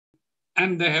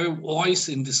and they have a voice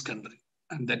in this country.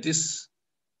 And that is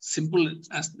simple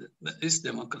as is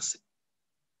democracy.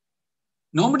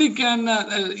 Nobody can,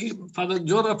 Father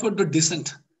Joe referred to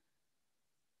dissent.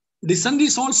 Dissent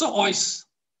is also voice.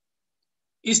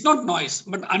 It's not noise,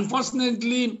 but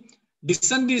unfortunately,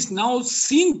 dissent is now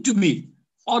seen to be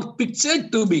or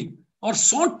pictured to be or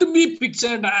sought to be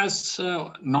pictured as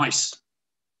noise.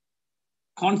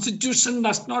 Constitution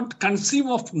does not conceive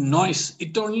of noise.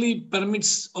 It only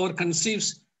permits or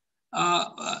conceives,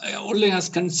 only has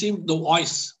conceived the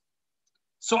voice.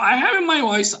 So I have my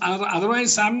voice.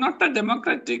 Otherwise, I'm not a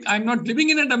democratic. I'm not living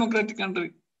in a democratic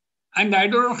country. And I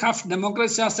don't have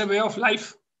democracy as a way of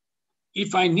life.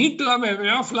 If I need to have a way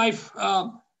of life,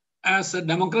 as a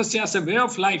democracy as a way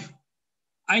of life,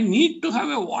 I need to have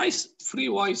a voice, free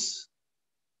voice.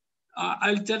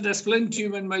 I'll just explain to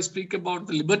you when I speak about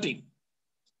the liberty.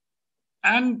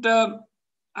 And I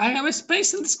have a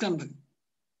space in this country.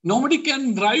 Nobody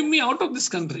can drive me out of this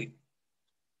country.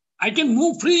 I can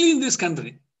move freely in this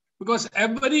country because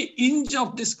every inch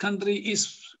of this country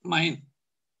is mine.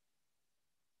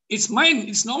 It's mine,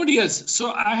 it's nobody else.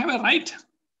 So I have a right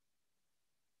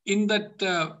in that,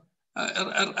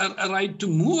 a right to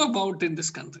move about in this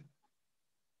country.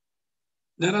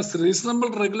 There are reasonable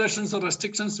regulations or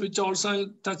restrictions, which also I'll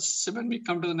touch when we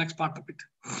come to the next part of it.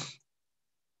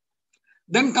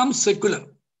 Then comes secular.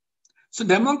 So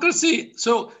democracy,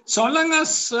 so long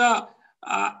as I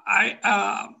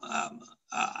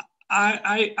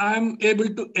am able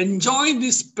to enjoy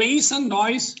this space and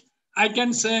noise, I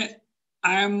can say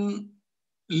I am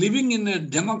living in a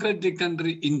democratic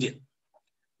country, India.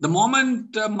 The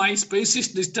moment my space is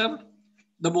disturbed,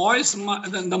 the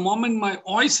moment my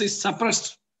voice is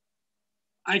suppressed,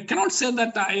 I cannot say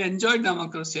that I enjoy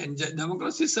democracy.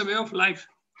 Democracy is a way of life.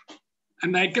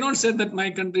 And I cannot say that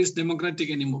my country is democratic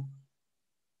anymore.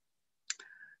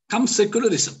 Comes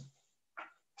secularism.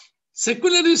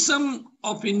 Secularism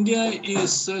of India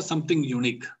is something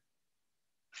unique.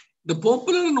 The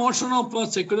popular notion of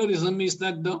secularism is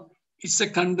that it's a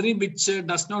country which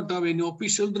does not have any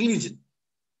official religion.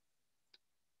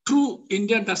 True,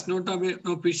 India does not have an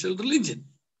official religion.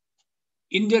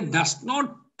 India does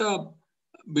not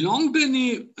belong to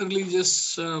any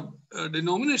religious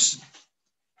denomination,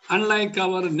 unlike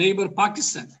our neighbor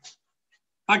Pakistan.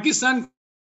 Pakistan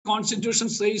constitution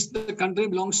says the country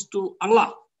belongs to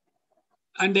Allah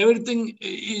and everything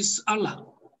is Allah.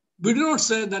 We do not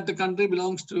say that the country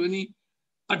belongs to any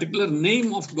particular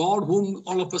name of God whom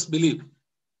all of us believe.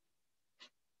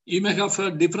 You may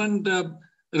have different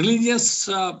religious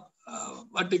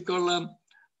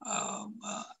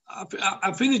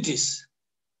affinities,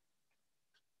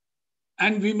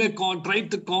 and we may call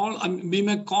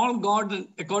God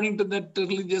according to that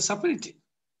religious affinity.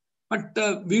 But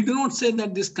we do not say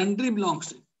that this country belongs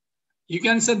to. You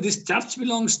can say this church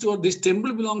belongs to, or this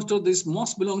temple belongs to, or this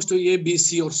mosque belongs to A, B,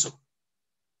 C or so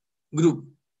group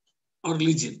or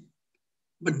religion.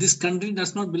 But this country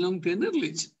does not belong to any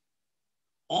religion.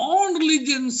 All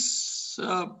religions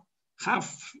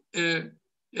have a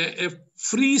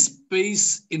free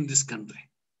space in this country.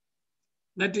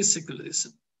 That is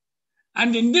secularism.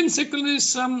 And Indian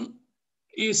secularism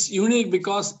is unique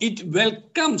because it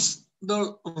welcomes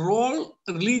the role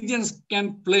religions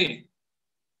can play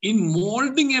in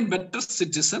molding a better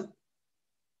citizen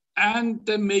and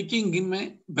making him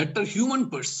a better human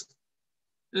person,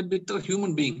 a better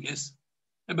human being, yes,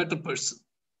 a better person.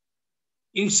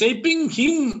 In shaping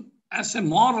him as a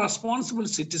more responsible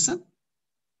citizen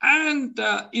and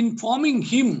informing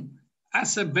him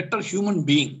as a better human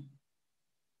being.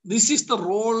 This is the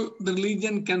role the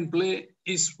religion can play,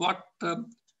 is what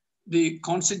the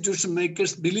constitution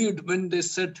makers believed when they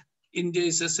said India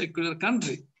is a secular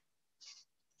country.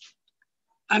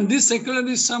 And this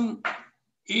secularism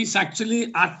is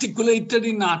actually articulated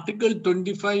in Article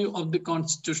 25 of the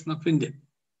Constitution of India.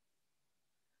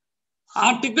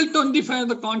 Article 25 of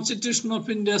the Constitution of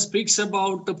India speaks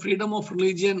about the freedom of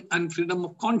religion and freedom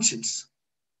of conscience.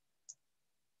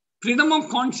 Freedom of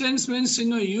conscience means,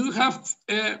 you have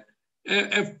a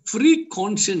free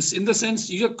conscience, in the sense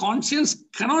your conscience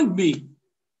cannot be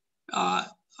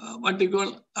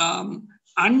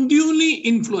unduly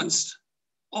influenced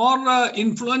or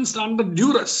influenced under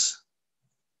duress,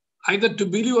 either to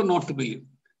believe or not to believe.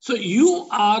 So you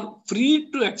are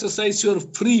free to exercise your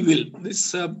free will.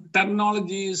 This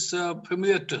terminology is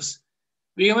familiar to us.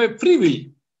 We have a free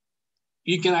will.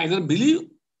 You can either believe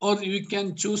or you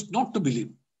can choose not to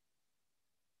believe.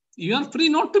 You are free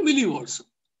not to believe also.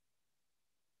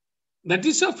 That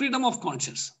is your freedom of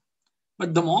conscience.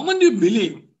 But the moment you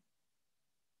believe,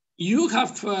 you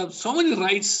have so many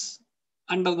rights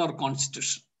under our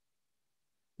constitution.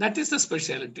 That is the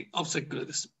speciality of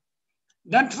secularism.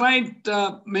 That right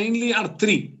mainly are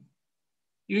three.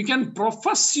 You can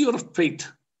profess your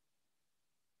faith.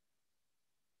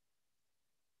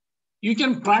 You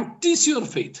can practice your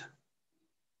faith.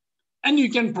 And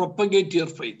you can propagate your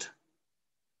faith.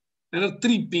 There are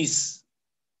three P's.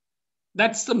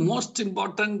 That's the most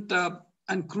important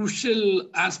and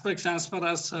crucial aspects as far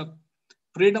as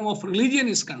freedom of religion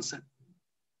is concerned.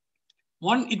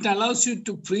 One, it allows you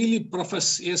to freely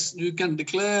profess. Yes, you can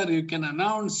declare, you can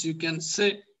announce, you can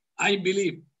say, I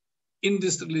believe in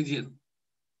this religion.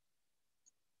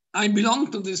 I belong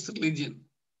to this religion.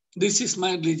 This is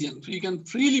my religion. You can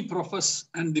freely profess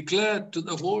and declare to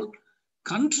the whole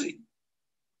country.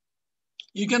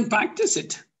 You can practice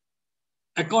it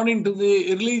according to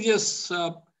the religious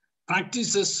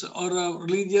practices or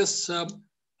religious,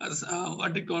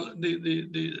 what do you call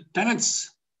the tenets.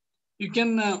 You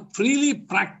can freely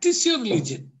practice your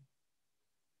religion,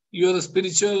 your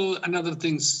spiritual and other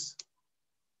things.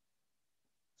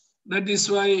 That is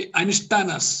why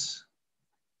anushtanas,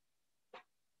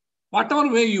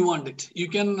 whatever way you want it, you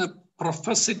can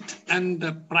profess it and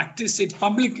practice it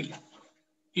publicly.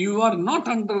 You are not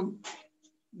under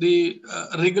the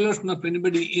regulation of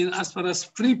anybody as far as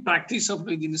free practice of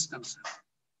religion is concerned.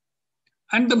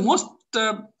 And the most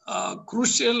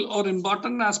crucial or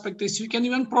important aspect is you can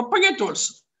even propagate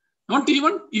also. Not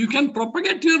even, you can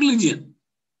propagate your religion.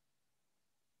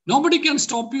 Nobody can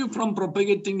stop you from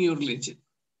propagating your religion.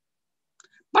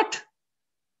 But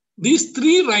these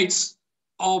three rights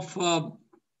of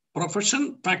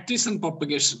profession, practice, and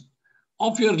propagation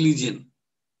of your religion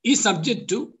is subject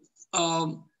to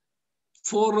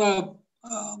for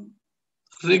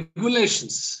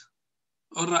regulations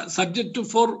or subject to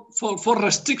for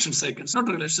restrictions, I can say, not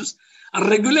regulations, are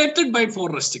regulated by 4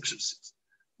 restrictions.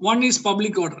 One is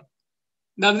public order,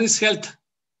 the other is health,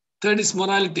 third is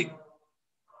morality,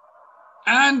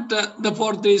 and the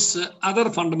fourth is other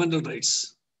fundamental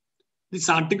rights. This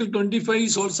Article 25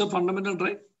 is also a fundamental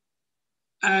right,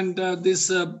 and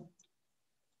this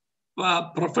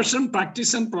profession,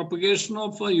 practice, and propagation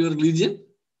of your religion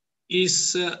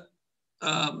is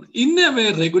in a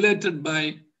way regulated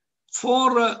by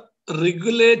 4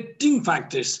 regulating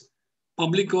factors: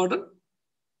 public order,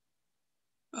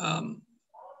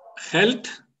 health,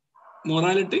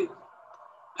 morality,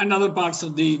 and other parts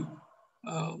of the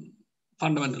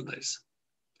fundamental rights.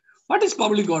 What is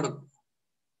public order?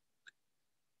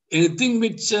 Anything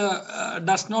which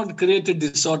does not create a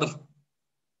disorder,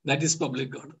 that is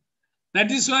public order.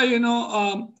 That is why,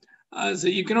 so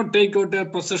you cannot take out a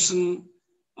possession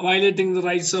violating the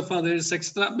rights of others,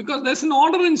 etc., because there's an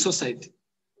order in society.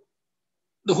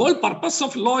 The whole purpose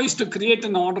of law is to create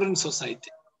an order in society.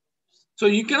 So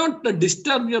you cannot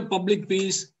disturb your public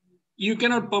peace. You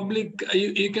cannot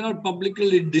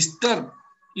publicly disturb.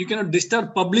 You cannot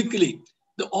disturb publicly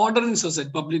the order in society,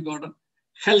 public order.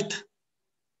 Health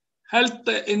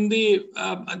in the,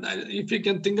 if you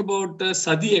can think about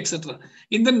sati, etc.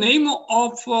 In the name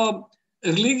of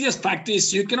religious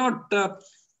practice, you cannot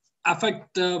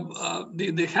affect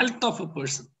the health of a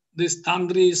person. These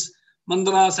tantris,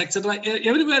 mandras, etc.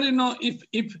 Everywhere,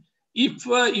 if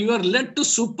you are led to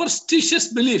superstitious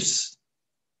beliefs,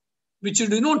 which you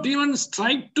do not even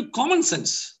strike to common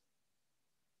sense,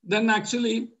 then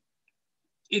actually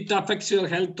it affects your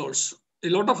health also. A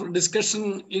lot of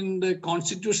discussion in the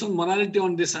constitutional morality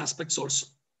on these aspects also.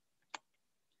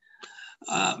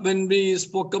 When we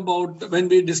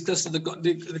discussed,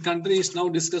 the country is now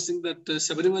discussing that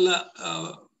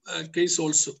Sabarimala case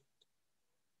also.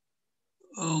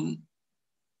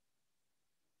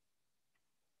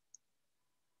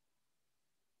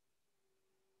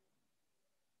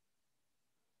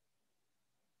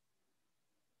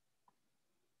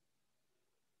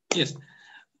 Yes,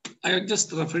 I am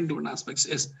just referring to one aspect.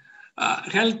 Yes,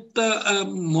 health,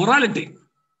 morality.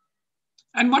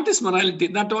 And what is morality?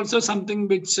 That also something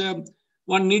which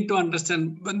one need to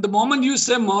understand. When the moment you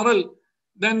say moral,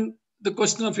 then the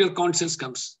question of your conscience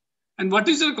comes. And what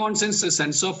is your conscience? A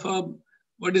sense of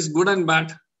what is good and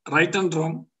bad, right and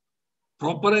wrong,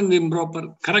 proper and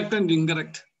improper, correct and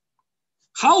incorrect.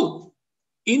 How?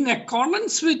 In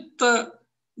accordance with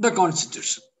the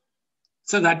Constitution.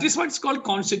 So that is what's called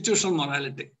constitutional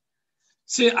morality.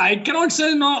 See, I cannot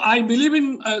say, no, I believe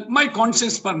in, my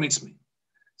conscience permits me.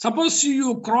 Suppose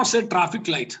you cross a traffic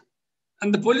light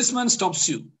and the policeman stops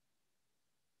you.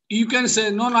 You can say,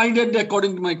 no, I did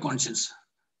according to my conscience.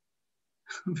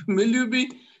 Will you be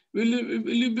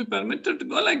permitted to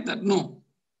go like that? No.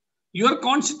 Your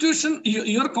constitution,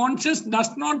 your conscience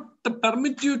does not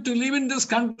permit you to live in this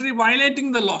country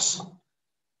violating the laws.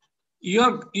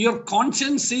 Your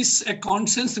conscience is a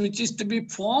conscience which is to be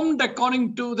formed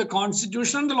according to the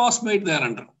constitution and the laws made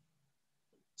thereunder.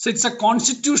 So it's a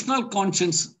constitutional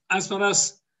conscience as far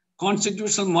as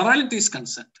constitutional morality is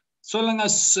concerned. So long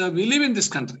as we live in this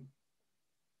country,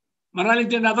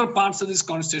 morality and other parts of this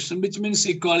constitution, which means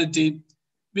equality,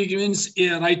 which means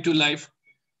a right to life.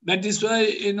 That is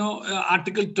why,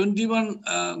 Article 21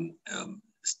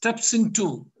 steps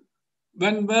into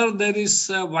where there is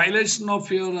a violation of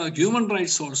your human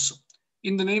rights also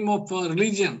in the name of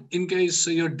religion, in case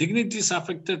your dignity is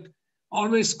affected,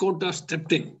 always court has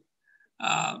stepped in.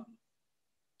 I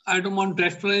don't want to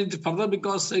explain it further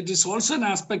because it is also an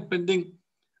aspect pending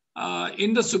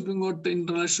in the Supreme Court in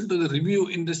relation to the review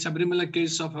in the Sabarimala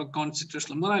case of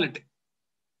constitutional morality.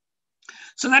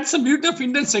 So that's the beauty of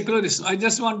Indian secularism. I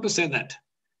just want to say that.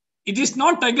 It is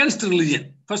not against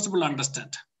religion, first of all,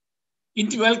 understand.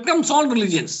 It welcomes all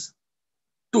religions.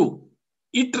 Two,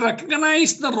 it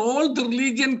recognizes the role the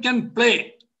religion can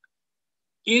play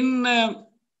in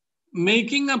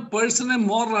making a person a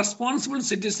more responsible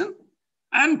citizen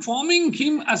and forming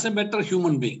him as a better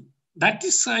human being. That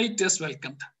is why it is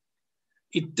welcomed.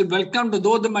 It welcomed,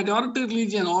 though the majority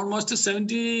religion, almost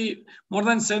more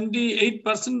than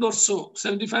 78% or so,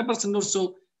 75% or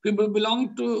so, people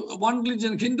belong to one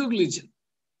religion, Hindu religion.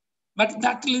 But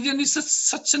that religion is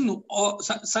such an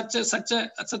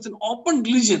open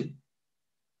religion.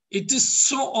 It is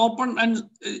so open and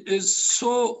is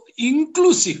so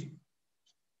inclusive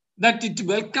that it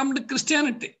welcomed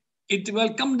Christianity, it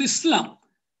welcomed Islam,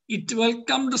 it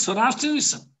welcomed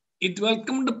Zoroastrianism, it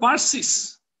welcomed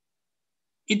Parsis.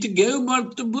 It gave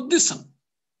birth to Buddhism.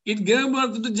 It gave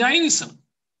birth to Jainism.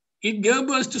 It gave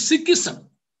birth to Sikhism.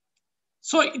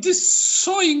 So it is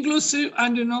so inclusive,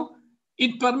 and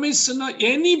it permits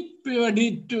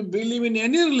anybody to believe in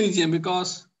any religion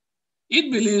because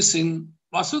it believes in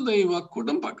Vasudhaiva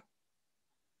Kutumbakam.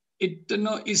 It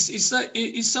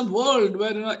is a world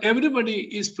where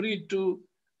everybody is free to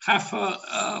have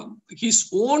his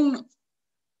own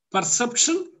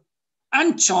perception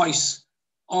and choice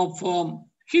of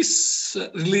his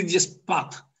religious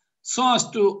path so as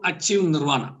to achieve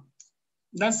nirvana.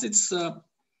 That is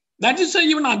why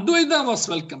even Advaita was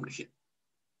welcomed here.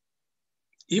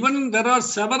 Even there are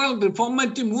several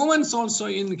reformative movements also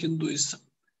in Hinduism.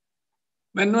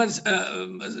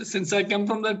 Since I come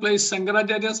from that place,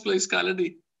 Shankaracharya's place,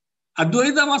 Kaladi,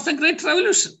 Advaita was a great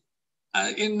revolution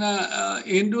in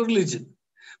Hindu religion.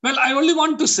 Well, I only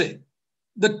want to say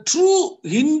the true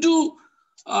Hindu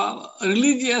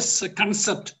religious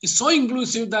concept is so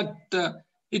inclusive that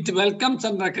it welcomes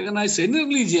and recognizes any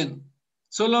religion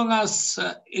so long as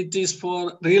it is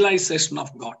for realization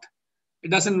of God. It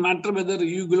doesn't matter whether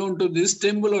you belong to this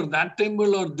temple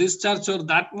or this church or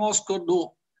that mosque or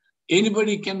no.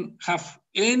 Anybody can have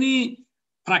any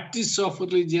practice of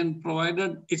religion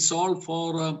provided it's all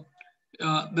for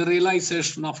the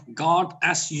realization of God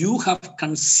as you have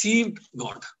conceived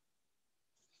God.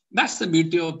 That's the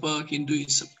beauty of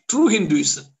Hinduism, true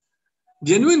Hinduism,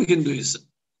 genuine Hinduism,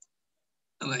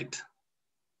 right?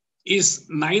 Is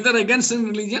neither against any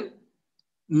religion,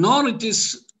 nor it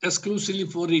is exclusively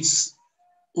for its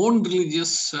own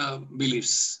religious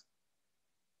beliefs.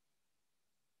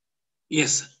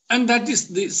 Yes, and that is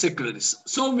the secularism.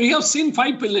 So we have seen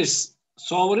 5 pillars.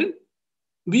 Sovereign.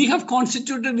 We have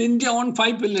constituted India on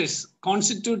 5 pillars,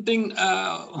 constituting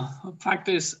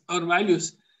factors or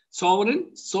values.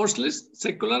 Sovereign, socialist,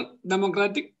 secular,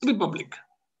 democratic, republic.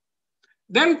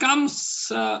 Then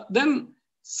comes,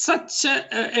 such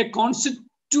a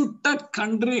constituted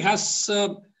country has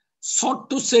sought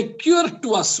to secure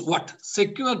to us what?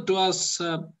 Secure to us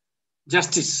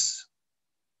justice.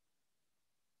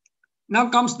 Now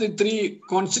comes the 3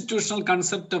 constitutional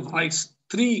concept of rights,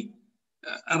 3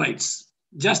 rights.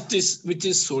 Justice, which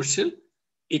is social,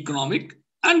 economic,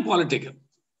 and political.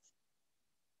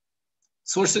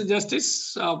 Social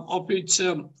justice, of which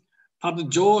Father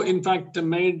Joe, in fact,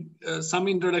 made some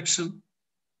introduction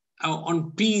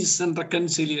on peace and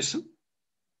reconciliation.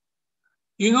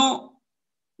 There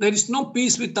is no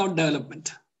peace without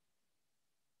development.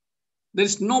 There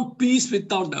is no peace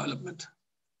without development.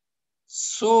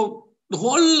 So the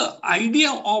whole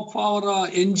idea of our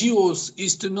NGOs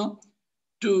is to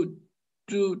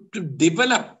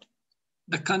develop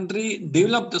the country,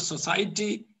 develop the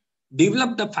society,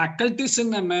 develop the faculties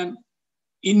in a man,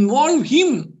 involve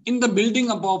him in the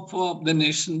building up of the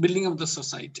nation, building of the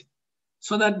society,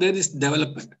 so that there is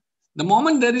development. The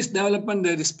moment there is development,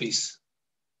 there is peace.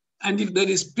 And if there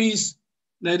is peace,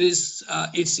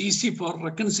 it's easy for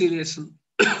reconciliation.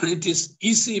 It is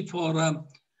easy for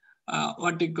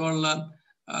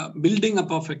building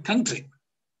up of a country.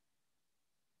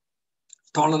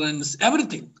 tolerance,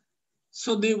 everything.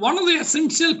 So one of the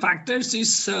essential factors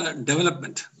is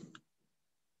development.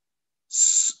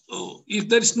 So if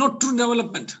there is no true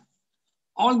development,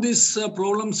 all these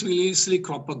problems will easily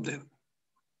crop up there.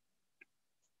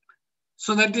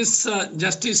 So that is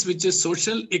justice, which is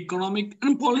social, economic,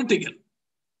 and political.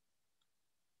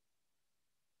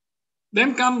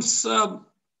 Then comes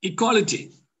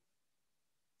equality.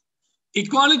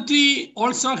 Equality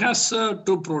also has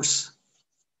two pros.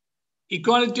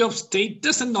 Equality of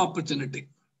status and opportunity.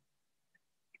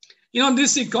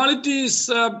 This equality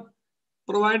is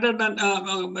provided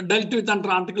and dealt with under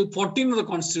Article 14 of the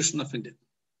Constitution of India.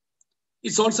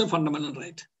 It's also a fundamental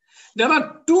right. There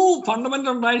are two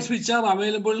fundamental rights which are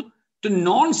available to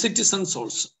non-citizens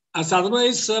also. As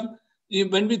otherwise,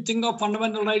 when we think of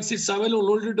fundamental rights, it's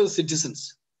available only to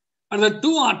citizens. And the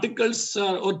two articles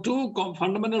or two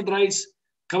fundamental rights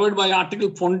covered by Article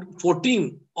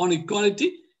 14 on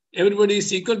equality, everybody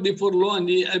is equal before law and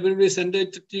everybody is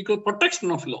entitled to equal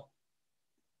protection of law.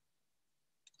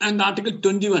 And Article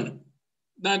 21,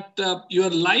 that your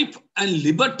life and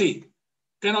liberty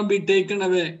cannot be taken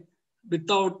away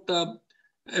without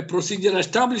a procedure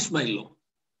established by law.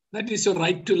 That is your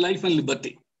right to life and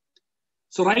liberty.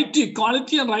 So right to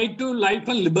equality and right to life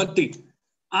and liberty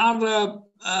are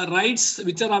rights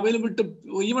which are available to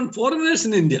even foreigners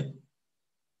in India.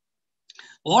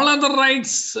 All other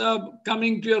rights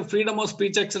coming to your freedom of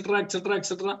speech, etc., etc.,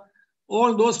 etc.,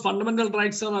 all those fundamental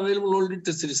rights are available only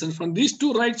to citizens. From these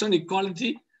two rights on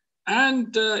equality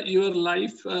and your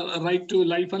life, right to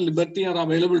life and liberty are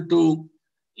available to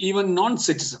even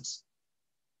non-citizens.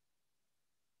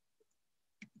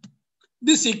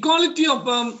 This equality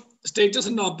of status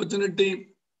and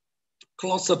opportunity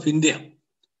clause of India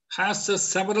has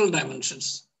several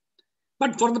dimensions.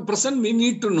 But for the present, we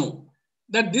need to know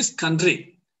that this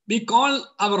country we call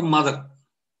our mother.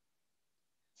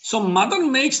 So mother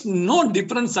makes no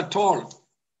difference at all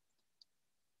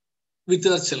with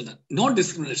her children, no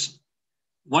discrimination.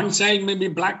 One child may be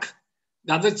black,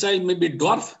 the other child may be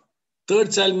dwarf,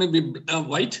 third child may be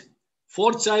white,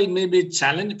 fourth child may be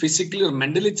challenged, physically or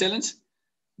mentally challenged.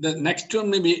 The next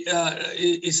one may be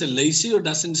is a lazy or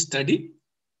doesn't study.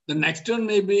 The next one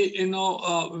may be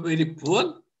very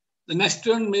poor. The next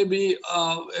one may be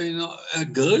a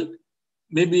girl,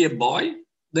 maybe a boy,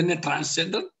 then a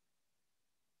transgender.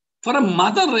 For a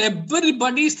mother,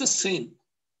 everybody is the same.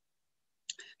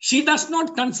 She does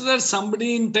not consider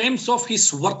somebody in terms of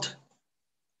his worth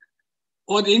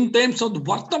or in terms of the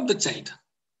worth of the child.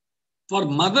 For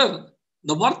mother,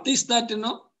 the worth is that,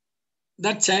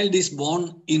 that child is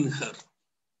born in her.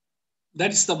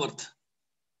 That is the worth.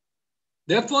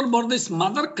 Therefore, for this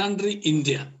mother country,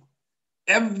 India,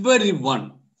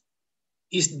 everyone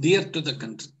is dear to the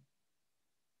country.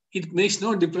 It makes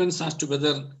no difference as to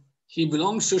whether he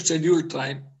belongs to scheduled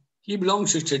tribe, he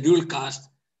belongs to scheduled caste,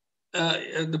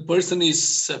 the person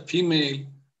is female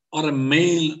or a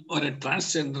male or a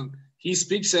transgender, he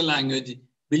speaks a language,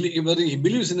 whether he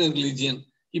believes in a religion,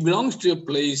 he belongs to a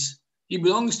place, he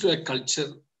belongs to a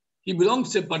culture, he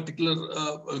belongs to a particular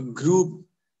group,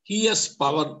 he has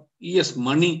power, he has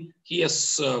money, he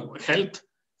has health,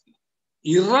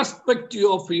 irrespective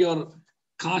of your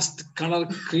caste, color,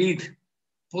 creed,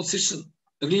 position,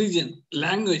 religion,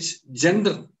 language,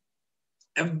 gender,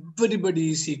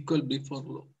 everybody is equal before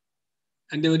law.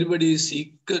 And everybody is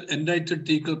entitled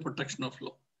to equal protection of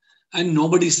law. And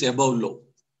nobody is above law.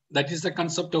 That is the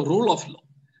concept of rule of law.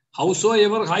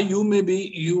 Howsoever high you may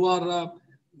be, you are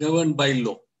governed by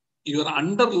law. You are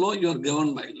under law, you are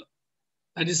governed by law.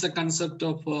 That is the concept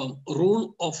of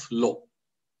rule of law.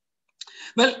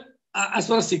 Well, as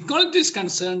far as equality is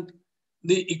concerned,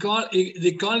 the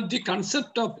equality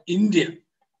concept of India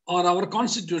or our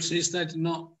constitution is that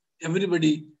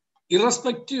everybody,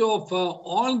 irrespective of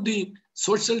all the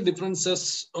social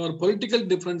differences or political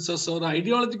differences or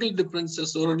ideological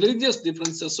differences or religious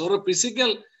differences or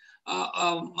physical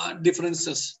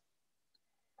differences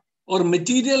or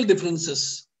material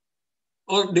differences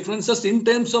or differences in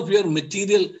terms of your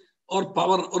material or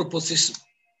power or position,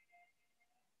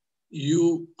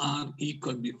 you are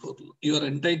equal before law. You are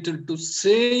entitled to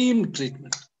same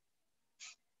treatment.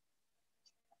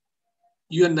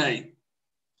 You and I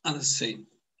are the same,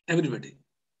 everybody.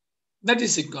 That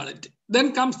is equality.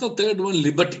 Then comes the third one,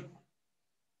 liberty.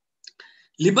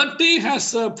 Liberty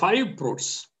has 5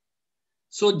 pros.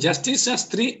 So justice has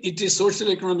 3, it is social,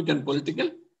 economic, and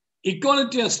political.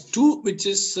 Equality has 2, which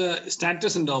is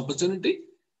status and opportunity.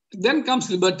 Then comes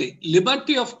liberty.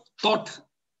 Liberty of thought,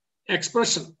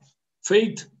 expression,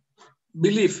 faith,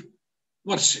 belief,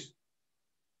 worship.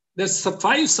 There's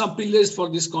 5 sub-pillars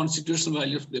for this constitutional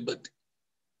value of liberty.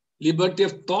 liberty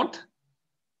of thought,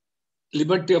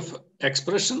 liberty of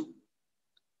expression,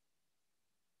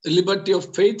 liberty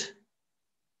of faith,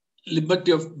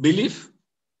 liberty of belief,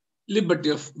 liberty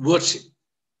of worship.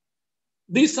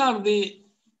 These are the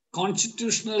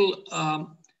constitutional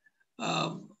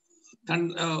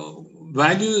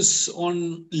values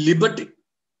on liberty.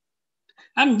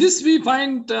 And this we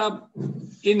find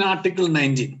in Article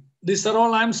 19. These are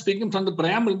all I'm speaking from the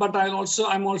preamble, but I'm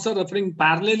also referring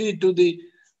parallelly to the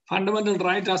fundamental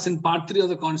right as in part 3 of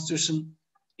the Constitution.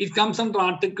 It comes under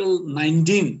Article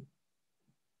 19.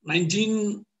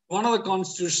 19, one of the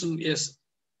Constitution, yes,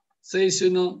 says,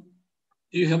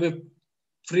 you have a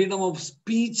freedom of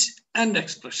speech and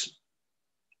expression.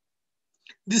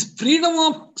 This freedom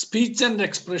of speech and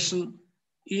expression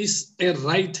is a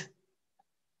right.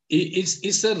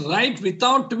 It's a right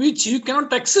without which you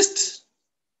cannot exist.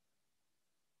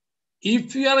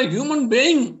 If you are a human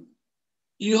being,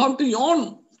 you have to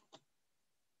yawn.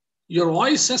 Your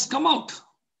voice has come out.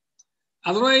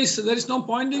 Otherwise, there is no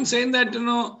point in saying that,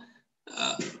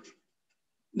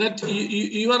 that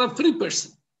you are a free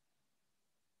person.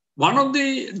 One of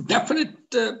the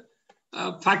definite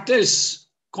factors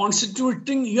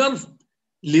constituting your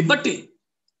liberty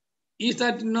is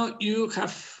that you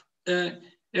have a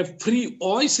free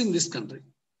voice in this country.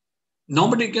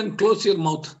 Nobody can close your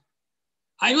mouth.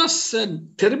 I was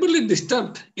terribly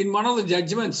disturbed in one of the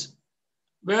judgments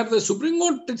where the Supreme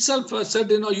Court itself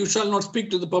said, you shall not speak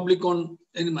to the public on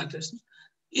any matters.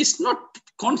 It's not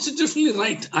constitutionally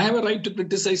right. I have a right to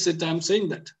criticize it. I'm saying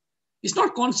that. It's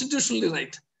not constitutionally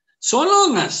right. So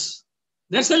long as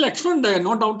there's an election there,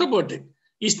 no doubt about it.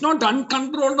 It's not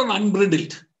uncontrolled or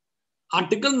unbridled.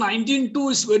 Article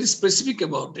 19.2 is very specific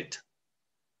about it.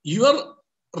 Your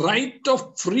right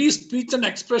of free speech and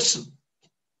expression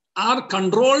are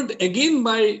controlled again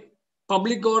by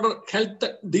public order, health,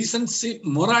 decency,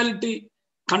 morality,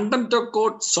 contempt of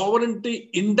court, sovereignty,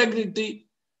 integrity.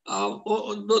 There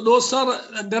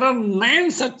are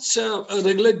 9 such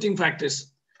regulating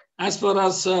factors as far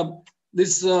as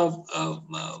this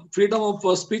freedom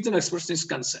of speech and expression is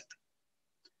concerned.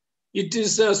 It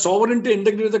is sovereignty,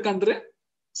 integrity of the country,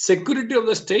 security of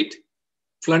the state,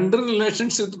 friendly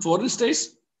relations with foreign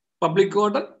states, public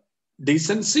order,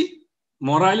 decency,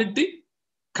 morality,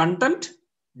 contempt,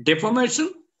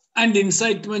 defamation, and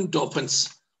incitement to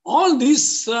offense. All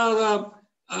these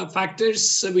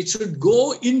factors which should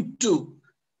go into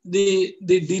the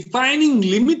defining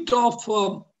limit of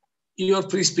your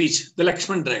free speech, the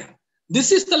Lakshman Rekha.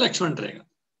 This is the Lakshman Rekha.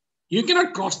 You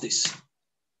cannot cross this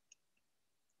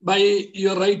by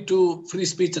your right to free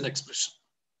speech and expression.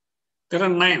 There are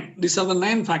 9. These are the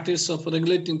 9 factors of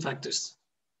regulating factors.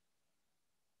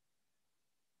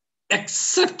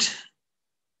 Accept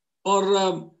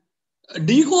or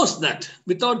degoes that,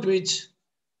 without which,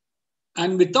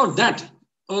 and without that,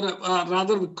 or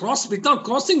rather without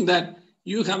crossing that,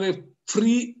 you have a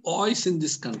free voice in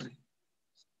this country.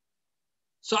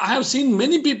 So I have seen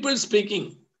many people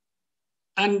speaking,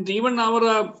 and even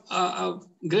our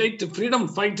great freedom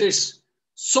fighters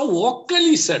so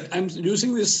vocally said, I'm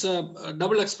using this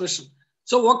double expression,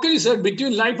 so vocally said,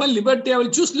 between life and liberty, I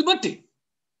will choose liberty.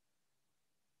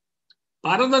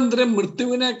 Paradandram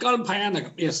mrithyuvinekal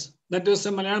bhayanakam. Yes, that was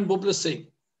a Malayalam popular saying.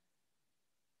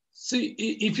 See,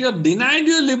 if you are denied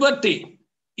your liberty,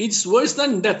 it's worse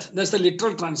than death. That's the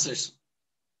literal translation.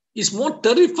 It's more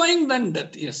terrifying than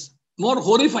death. Yes, more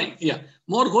horrifying. Yeah,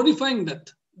 more horrifying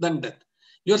than death.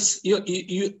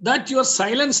 That you are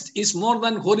silenced is more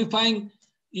than horrifying.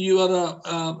 You are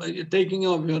taking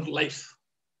of your life,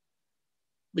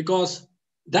 because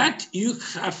that you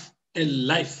have a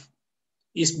life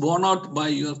is borne out by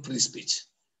your free speech.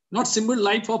 Not simple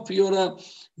life of your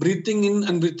breathing in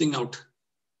and breathing out.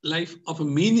 Life of a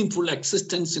meaningful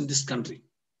existence in this country.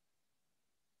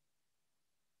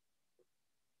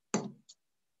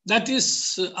 That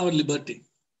is our liberty.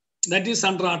 That is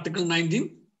under Article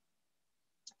 19,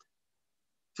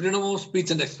 freedom of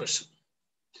speech and expression.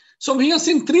 So we have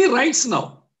seen 3 rights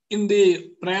now in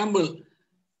the preamble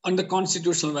on the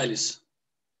constitutional values.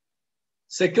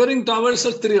 Securing towards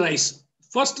 3 rights.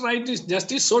 First right is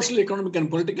justice, social, economic, and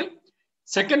political.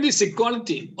 Second is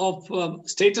equality of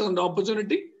status and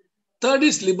opportunity. Third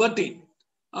is liberty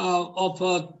of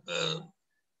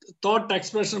thought,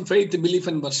 expression, faith, belief,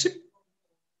 and worship.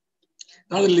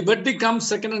 Now the liberty comes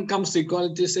second and comes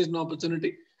equality, status, and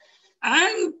opportunity.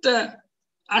 And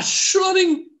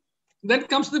assuring, then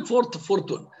comes the fourth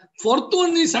one. Fourth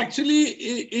one is actually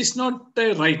is not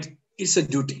a right, it's a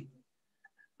duty.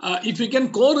 If we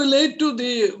can correlate to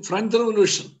the French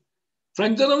Revolution,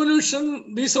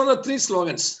 these are the 3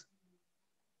 slogans.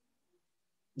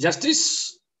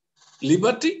 Justice,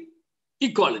 liberty,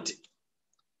 equality.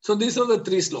 So these are the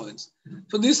three slogans.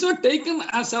 So these were taken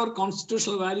as our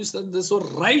constitutional values, and these were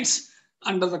rights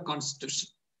under the Constitution.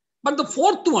 But the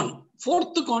fourth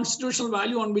constitutional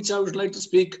value on which I would like to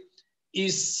speak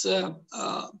is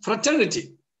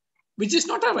fraternity, which is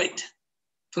not a right.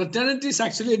 Fraternity is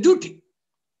actually a duty.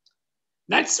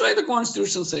 That's why the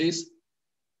Constitution says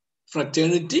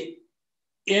fraternity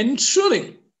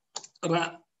assuring,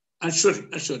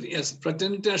 yes,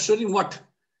 fraternity assuring what?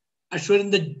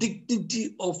 Assuring the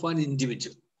dignity of an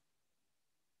individual.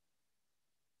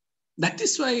 That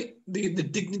is why the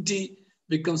dignity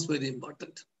becomes very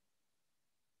important.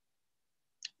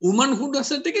 Womanhood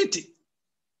has a dignity.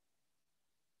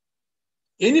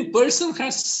 Any person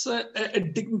has a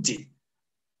dignity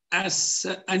as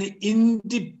an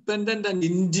independent and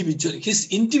individual. His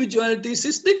individuality is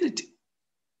his dignity.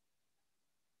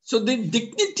 So the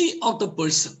dignity of the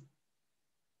person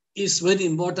is very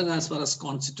important as far as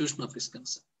Constitution of is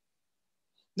concerned.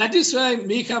 That is why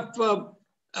we have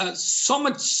so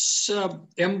much,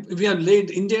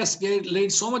 India has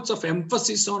laid so much of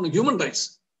emphasis on human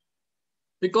rights,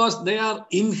 because they are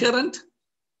inherent,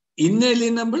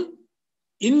 inalienable,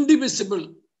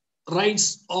 indivisible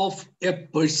rights of a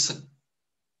person.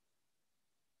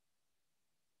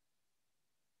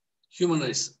 Human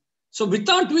rights. So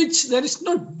without which there is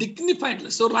no dignified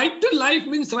life. So right to life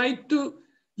means right to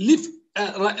live,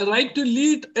 right to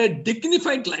lead a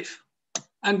dignified life.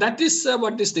 And that is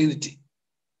what is dignity.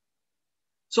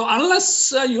 So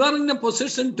unless you are in a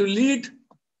position to lead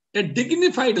a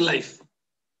dignified life,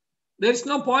 there is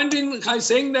no point in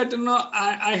saying that,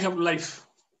 I have life.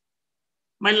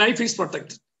 My life is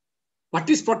protected. What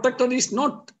is protected is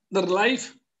not the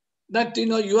life that,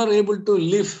 you are able to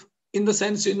live in the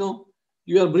sense, you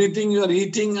are breathing, you are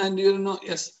eating, and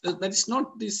yes, that is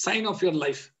not the sign of your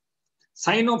life.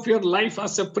 Sign of your life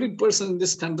as a free person in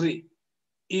this country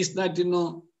is that,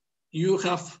 you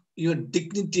have your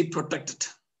dignity protected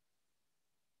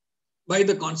by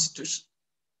the Constitution.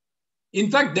 In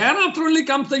fact, thereafter only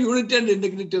comes the unity and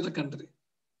integrity of the country.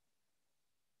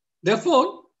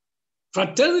 Therefore,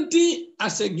 fraternity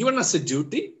given as a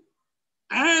duty,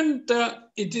 and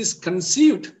it is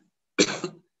conceived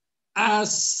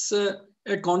as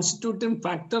a constituting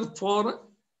factor for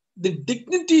the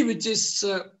dignity which is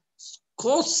so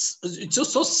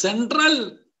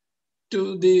central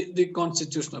to the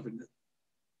Constitution of India.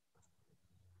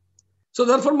 So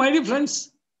therefore, my dear friends,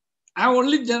 I have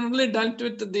only generally dealt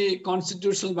with the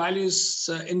constitutional values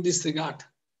in this regard,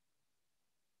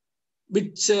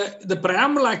 which the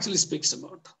preamble actually speaks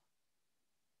about.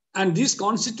 And these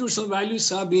constitutional values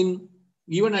have been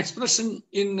given expression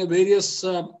in various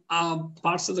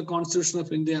parts of the Constitution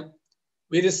of India,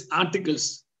 various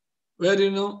articles, where,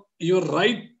 your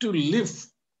right to live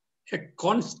a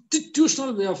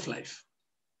constitutional way of life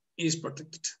is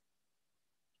protected.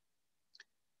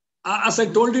 As I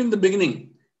told you in the beginning,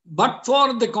 but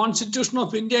for the Constitution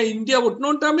of India, India would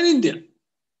not have been India,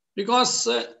 because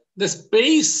the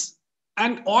space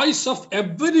and voice of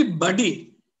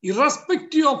everybody,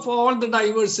 irrespective of all the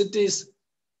diversities,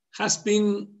 has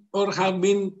been or have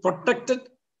been protected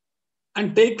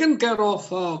and taken care of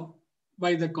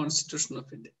by the Constitution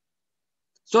of India.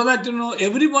 So that,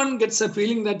 everyone gets a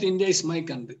feeling that India is my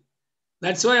country.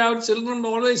 That's why our children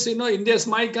always say, India is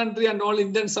my country and all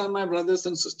Indians are my brothers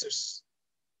and sisters.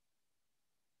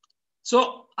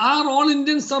 So are all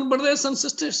Indians our brothers and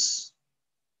sisters?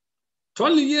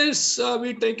 12 years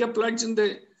we take a pledge in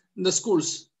the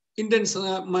schools. Indians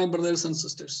are my brothers and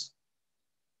sisters.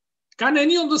 Can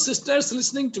any of the sisters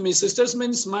listening to me, sisters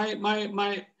means my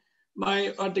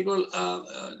article,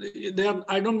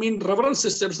 I don't mean reverend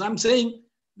sisters, I'm saying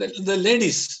the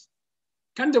ladies,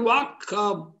 can they walk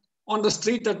on the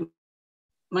street at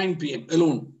 9 p.m.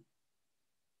 alone?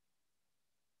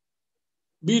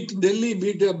 Be it Delhi, be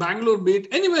it Bangalore, be it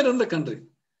anywhere in the country.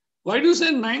 Why do you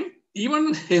say 9?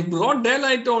 Even in broad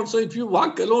daylight also, if you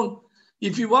walk alone,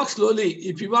 if you walk slowly,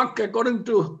 if you walk according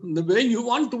to the way you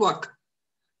want to walk,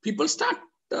 people start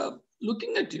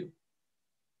looking at you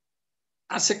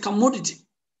as a commodity.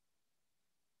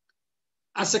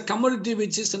 As a commodity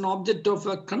which is an object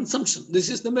of consumption. This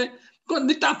is the way, because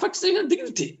it affects your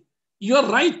dignity. Your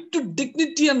right to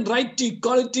dignity and right to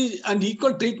equality and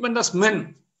equal treatment as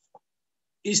men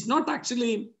is not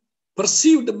actually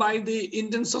perceived by the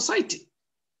Indian society.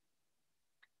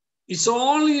 It's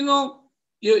all, the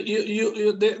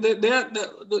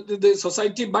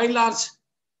society by large,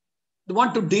 they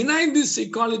want to deny this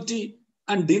equality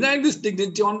and deny this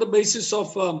dignity on the basis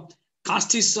of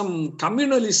casteism,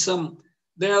 communalism,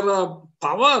 their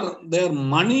power, their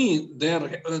money, their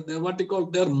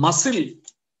muscle.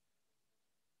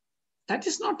 That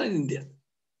is not an India.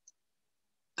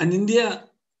 An India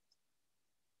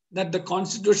that the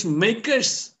constitution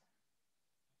makers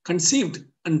conceived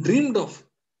and dreamed of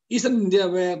is an India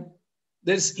where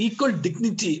there's equal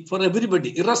dignity for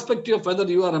everybody, irrespective of whether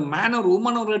you are a man or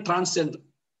woman or a transgender.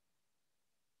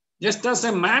 Just as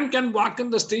a man can walk in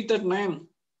the street at 9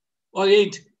 or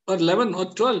 8 or 11 or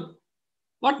 12,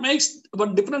 what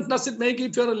difference does it make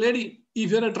if you're a lady,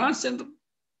 if you're a transgender?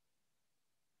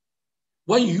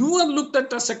 Why you are looked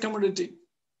at as a commodity?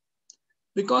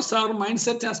 Because our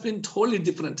mindset has been totally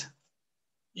different.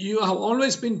 You have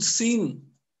always been seen,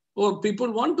 or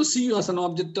people want to see you as an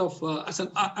object of,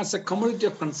 as a commodity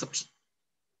of consumption.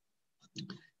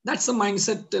 That's the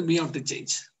mindset we have to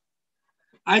change.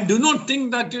 I do not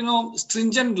think that,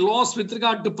 stringent laws with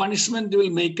regard to punishment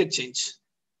will make a change.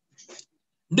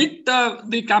 Did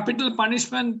the capital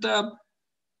punishment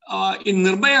in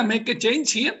Nirbhaya make a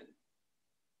change here?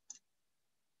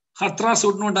 Hathras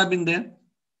would not have been there.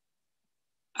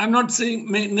 I'm not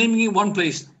saying naming one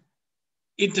place.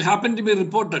 It happened to be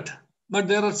reported, but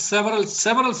there are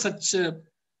several such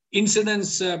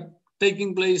incidents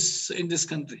taking place in this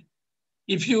country.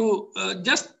 If you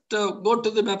just go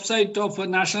to the website of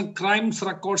National Crimes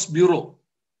Records Bureau,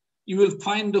 you will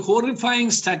find horrifying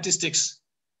statistics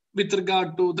with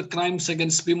regard to the crimes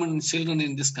against women and children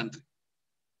in this country.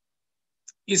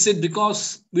 Is it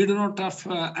because we do not have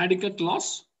adequate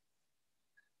laws?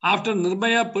 After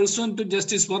Nirbhaya, pursuant to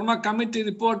Justice Verma Committee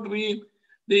report,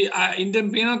 the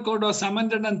Indian Penal Code was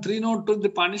amended and 302, the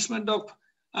punishment of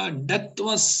death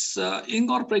was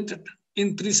incorporated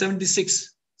in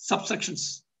 376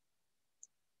 subsections.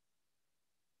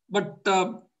 But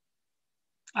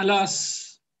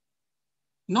alas,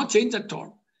 no change at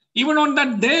all. Even on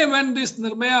that day when this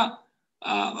Nirbhaya,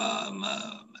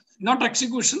 not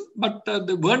execution, but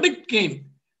the verdict came,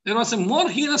 there was a more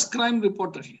heinous crime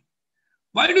reported here.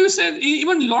 Why do you say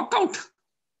even lockout?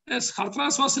 Yes,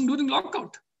 Hathras was during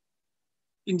lockout.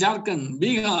 In Jharkhand,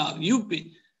 Bihar, UP,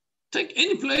 take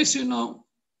any place, women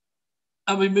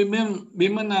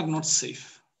are not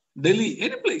safe. Delhi,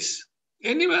 any place,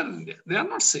 anywhere in India, they are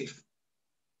not safe.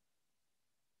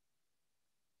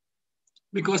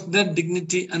 Because their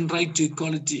dignity and right to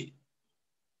equality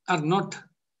are not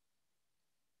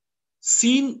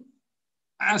seen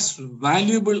as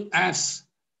valuable as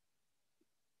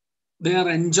they are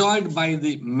enjoyed by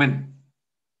the men.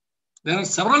 There are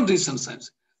several reasons.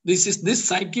 This is this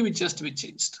psyche which has to be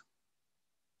changed.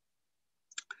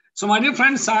 So my dear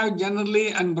friends, I have generally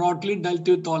and broadly dealt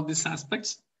with all these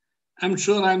aspects. I'm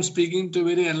sure I'm speaking to a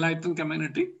very enlightened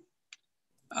community.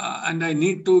 And I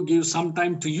need to give some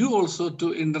time to you also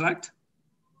to interact.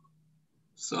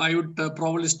 So I would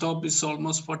probably stop. It's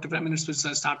almost 45 minutes which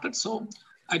I started. So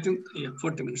I think,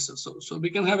 40 minutes or so. So we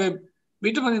can have a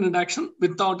bit of an introduction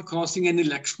without crossing any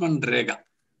Lakshman Rega.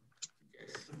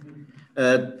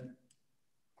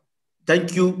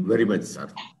 Thank you very much, sir.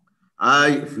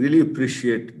 I really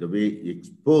appreciate the way you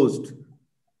exposed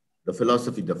the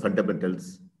philosophy, the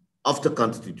fundamentals of the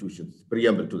Constitution's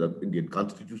preamble to the Indian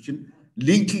Constitution,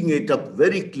 linking it up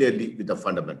very clearly with the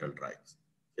fundamental rights.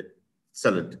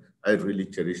 Excellent. I really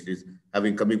cherish this.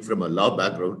 Having coming from a law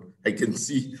background, I can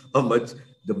see how much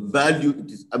the value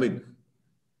it is. I mean,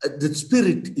 the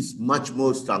spirit is much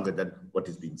more stronger than what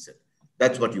is being said.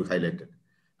 That's what you highlighted.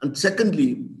 And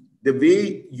secondly, the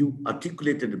way you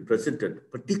articulated and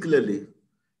presented, particularly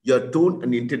your tone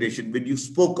and intonation when you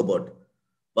spoke about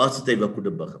Vasudhaiva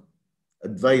Kudumbakam,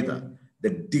 Advaita, the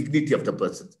dignity of the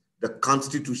person, the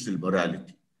constitutional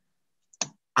morality.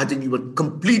 I think you were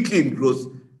completely engrossed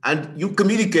and you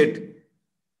communicate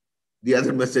the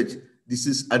other message. This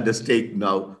is under stake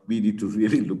now. We need to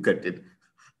really look at it.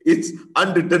 It's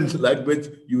unwritten language.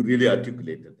 You really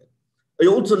articulated that. I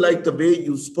also like the way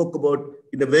you spoke about,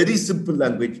 in a very simple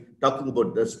language, talking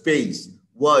about the space,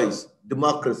 voice,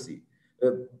 democracy,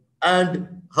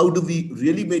 and how do we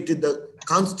really make it the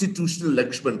constitutional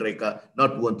Lakshman Rekha,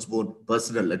 not once more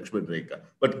personal Lakshman Rekha,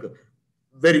 but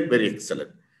very, very excellent.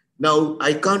 Now,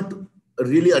 I can't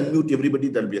really unmute everybody.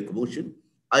 There'll be a commotion.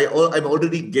 I'm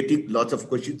already getting lots of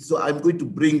questions, so I'm going to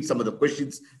bring some of the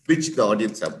questions which the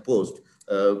audience have posed.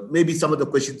 Maybe some of the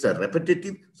questions are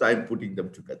repetitive, so I'm putting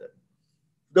them together.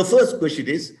 The first question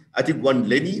is, I think one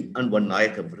Lenny and one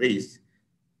Nayak have raised.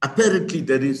 Apparently,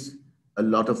 there is a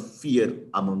lot of fear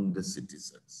among the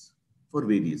citizens for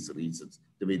various reasons,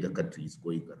 the way the country is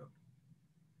going around.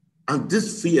 And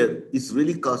this fear is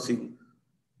really causing,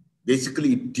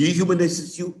 basically, it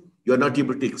dehumanizes you. You're not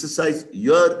able to exercise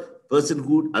your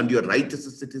personhood and your right as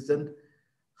a citizen.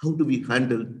 How do we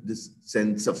handle this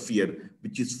sense of fear,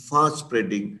 which is fast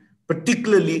spreading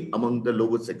particularly among the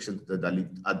lower sections, the Dalit,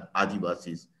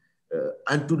 Adivasis,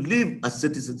 and to live as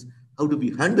citizens. How do we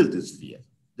handle this fear?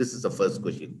 This is the first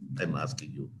question I'm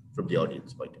asking you from the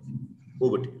audience point of view.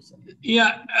 Over to you, sir.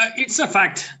 Yeah, it's a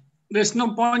fact. There's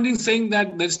no point in saying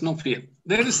that there's no fear.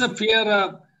 There is a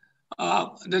fear.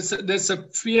 There's a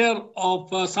fear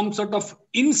of some sort of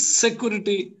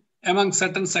insecurity among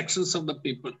certain sections of the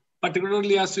people,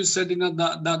 particularly as you said, the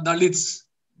Dalits,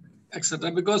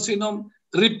 etc. Because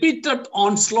repeated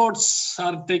onslaughts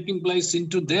are taking place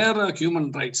into their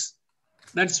human rights.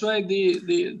 That's why the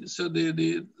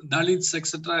Dalits,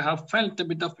 etc., have felt a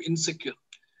bit of insecure.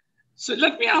 So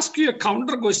let me ask you a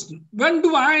counter question. When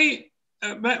do I?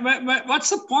 What's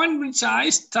the point which I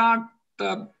start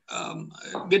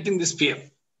getting this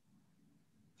fear?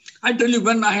 I tell you,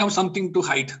 when I have something to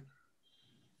hide.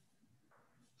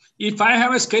 If I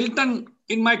have a skeleton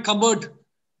in my cupboard,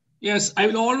 yes, I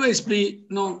will always be,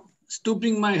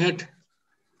 stooping my head,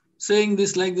 saying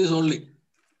this like this only,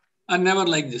 and never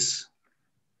like this.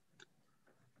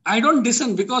 I don't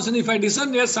dissent, because if I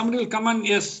dissent, yes, somebody will come and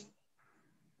yes,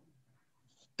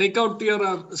 take out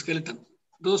your skeleton.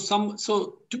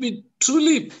 So to be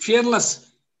truly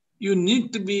fearless, you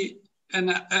need to be an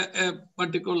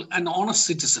honest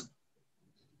citizen.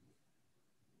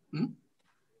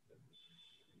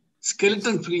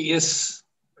 Skeleton free, yes.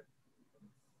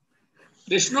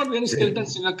 There should not be any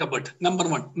skeletons in a cupboard, number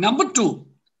one. Number two,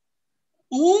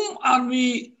 whom are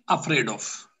we afraid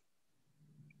of?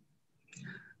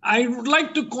 I would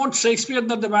like to quote Shakespeare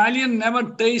that the valiant never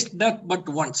taste death but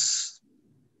once.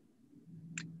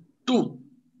 2.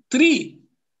 3.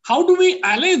 How do we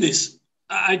allay this?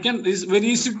 It's very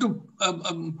easy to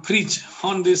preach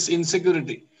on this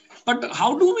insecurity. But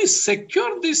how do we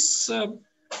secure this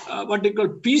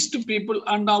peace to people,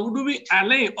 and how do we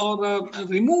allay or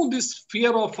remove this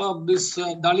fear of this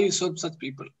Dalits or such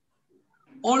people?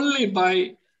 Only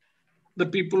by the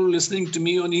people listening to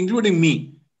me, and including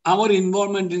me, our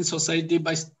involvement in society,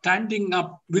 by standing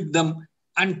up with them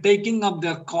and taking up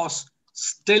their cause,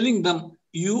 telling them,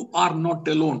 you are not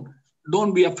alone.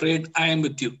 Don't be afraid, I am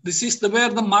with you. This is where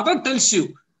the mother tells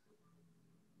you.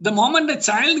 The moment the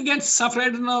child gets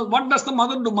afraid, what does the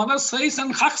mother do? Mother says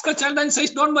and hugs the child and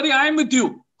says, don't worry, I am with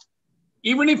you.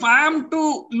 Even if I am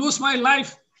to lose my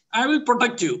life, I will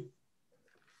protect you.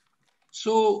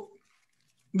 So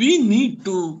we need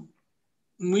to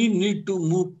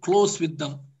move close with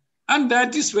them. And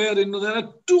that is where there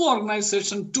are two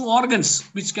organizations, two organs,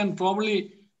 which can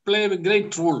probably play a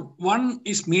great role. One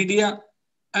is media,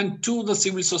 and two, the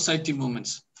civil society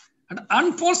movements. And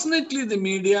unfortunately, the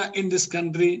media in this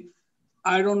country,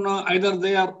 I don't know, either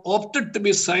they are opted to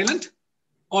be silent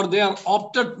or they are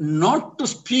opted not to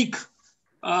speak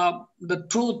the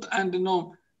truth and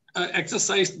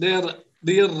exercise their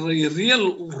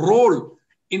real role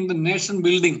in the nation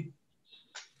building.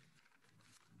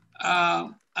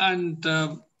 Or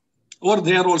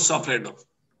they are also afraid of,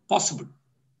 possible.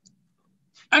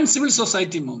 And civil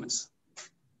society movements.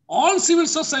 All civil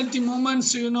society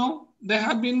movements, they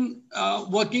have been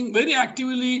working very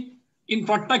actively in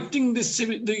protecting the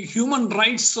human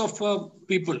rights of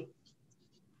people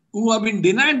who have been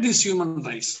denied these human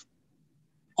rights.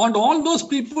 And all those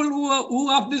people who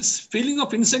have this feeling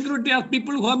of insecurity are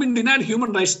people who have been denied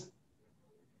human rights.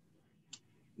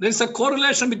 There's a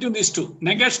correlation between these two,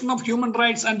 negation of human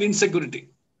rights and insecurity.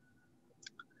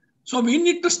 So we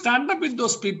need to stand up with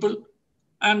those people,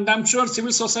 and I'm sure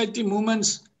civil society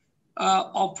movements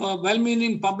of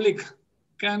well-meaning public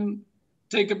can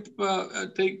take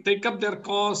up their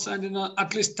cause and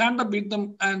at least stand up with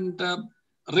them and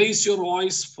raise your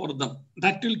voice for them.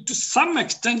 That will, to some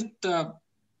extent,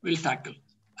 will tackle.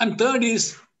 And third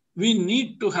is, we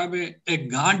need to have a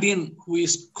guardian who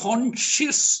is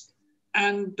conscious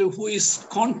and who is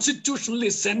constitutionally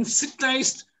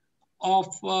sensitized of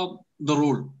the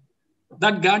rule.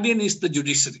 That guardian is the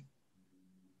judiciary.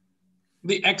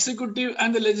 The executive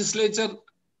and the legislature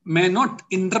may not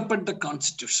interpret the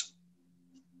constitution.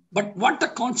 But what the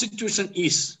constitution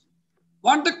is,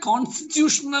 what the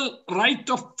constitutional right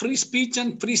of free speech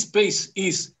and free space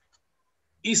is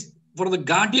for the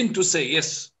guardian to say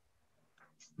yes.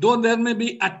 Though there may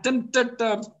be attempted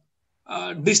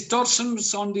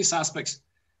distortions on these aspects.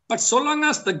 But so long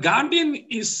as the guardian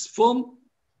is firm,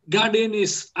 guardian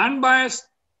is unbiased,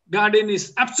 guardian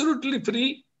is absolutely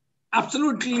free,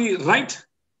 absolutely right,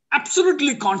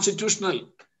 absolutely constitutional,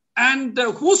 and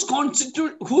whose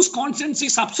conscience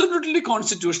is absolutely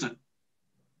constitutional,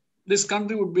 this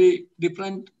country would be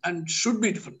different and should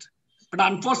be different. But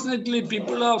unfortunately,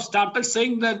 people have started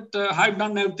saying that I've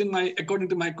done everything according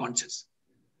to my conscience.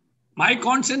 My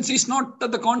conscience is not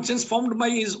the conscience formed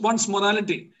by one's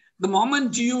morality. The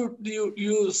moment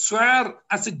you swear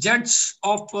as a judge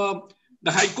of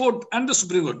the High Court and the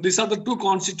Supreme Court, these are the two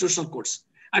constitutional courts.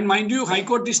 And mind you, High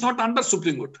Court is not under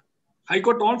Supreme Court. High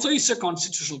Court also is a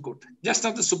constitutional court, just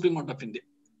as the Supreme Court of India.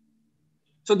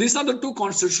 So these are the two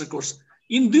constitutional courts.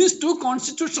 In these two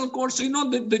constitutional courts, the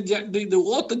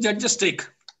oath the judges take,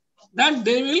 that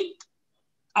they will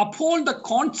uphold the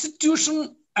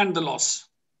constitution and the laws.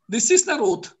 This is their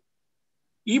oath.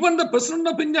 Even the President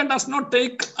of India does not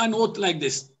take an oath like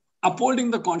this,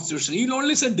 upholding the constitution. He'll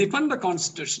only say defend the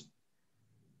constitution.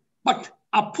 But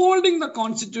upholding the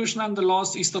constitution and the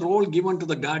laws is the role given to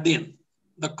the guardian,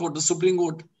 the court, the Supreme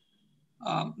Court.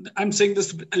 I'm saying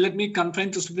this, let me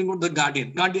confine to Supreme Court, the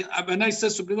guardian. When I say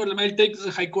Supreme Court, I'll take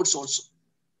the High Courts also.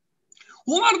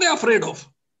 Whom are they afraid of?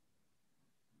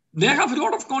 They have a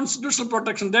lot of constitutional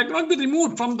protection. They cannot be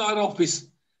removed from their office.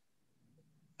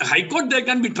 High Court, they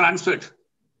can be transferred,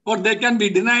 or they can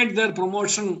be denied their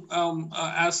promotion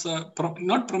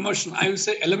not promotion, I will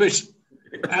say elevation,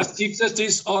 as Chief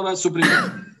Justice or a Supreme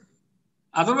Court.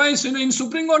 Otherwise, in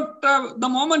Supreme Court, the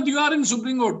moment you are in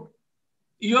Supreme Court,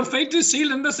 your fate is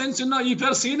sealed in the sense, if you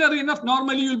are senior enough,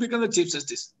 normally you will become the Chief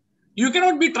Justice. You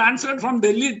cannot be transferred from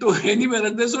Delhi to anywhere.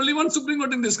 There's only one Supreme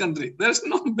Court in this country. There's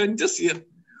no benches here.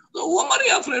 So whom are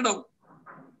you afraid of?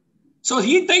 So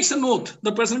he takes an oath.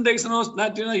 The president takes an oath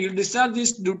that he'll discharge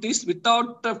his duties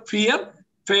without fear,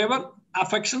 favor,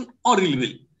 affection, or ill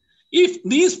will. If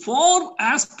these four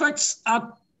aspects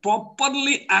are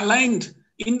properly aligned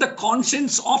in the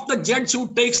conscience of the judge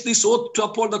who takes this oath to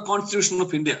uphold the Constitution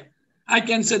of India, I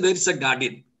can say there is a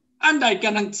guardian. And I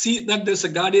can see that there's a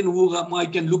guardian who I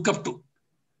can look up to.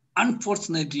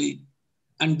 Unfortunately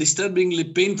and disturbingly,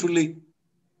 painfully,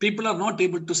 people are not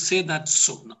able to say that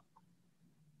so now.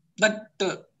 That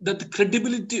the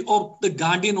credibility of the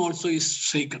guardian also is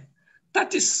shaken.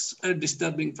 That is a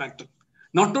disturbing factor.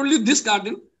 Not only this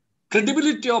guardian,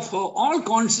 credibility of all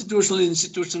constitutional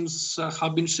institutions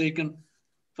have been shaken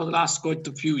for the last quite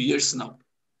a few years now.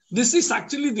 This is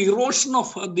actually the erosion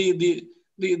of the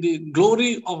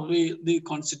glory of the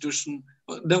Constitution,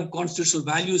 the constitutional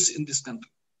values in this country.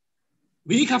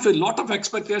 We have a lot of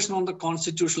expectation on the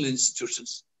constitutional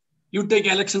institutions. You take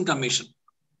Election Commission,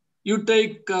 you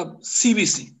take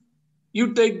CVC,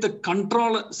 you take the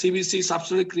control, CVC,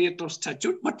 subsidiary creator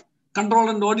statute, but Control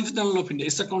and Audit General of India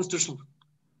is a constitutional.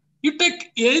 You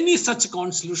take any such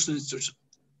constitutional institution,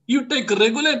 you take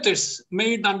regulators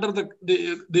made under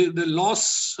the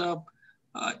laws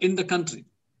in the country,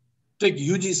 take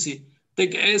UGC,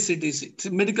 take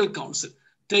AICTC, Medical Council,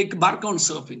 take Bar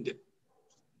Council of India,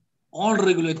 all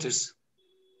regulators,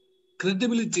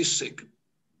 credibility is shaken.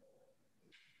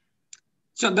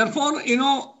 So therefore,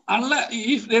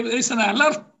 if there is an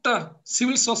alert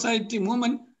civil society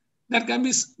movement, there can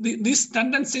be, these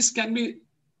tendencies can be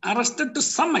arrested to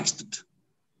some extent.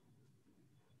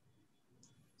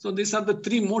 So these are the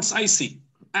three modes I see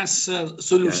as a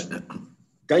solution. Yeah.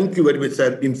 Thank you very much,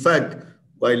 sir. In fact,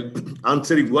 while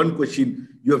answering one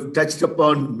question, you have touched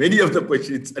upon many of the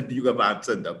questions and you have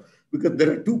answered them. Because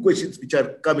there are two questions which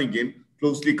are coming in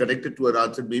closely connected to our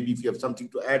answer. Maybe if you have something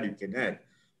to add, you can add.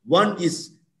 One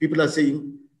is, people are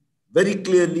saying very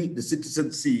clearly the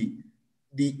citizens see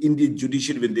the Indian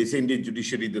judiciary, when they say Indian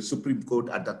judiciary, the Supreme Court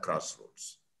at the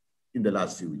crossroads in the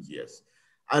last few years.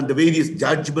 And the various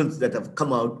judgments that have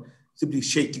come out simply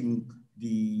shaking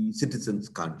the citizens'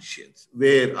 conscience.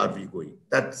 Where are we going?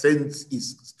 That sense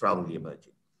is strongly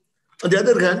emerging. On the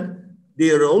other hand,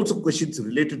 there are also questions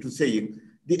related to saying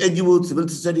the NGOs, civil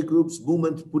society groups,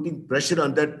 movements putting pressure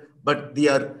on that, but they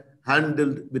are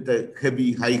handled with a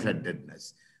heavy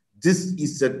high-handedness. This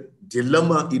is a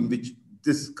dilemma in which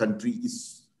this country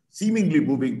is seemingly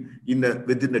moving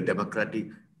within a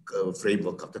democratic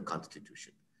framework of the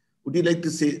Constitution. Would you like to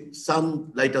say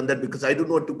some light on that? Because I don't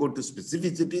want to go to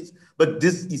specificities, but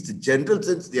this is the general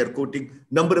sense. They are quoting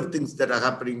number of things that are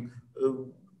happening,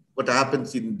 what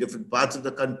happens in different parts of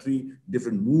the country,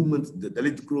 different movements, the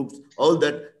Dalit groups, all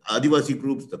that, Adivasi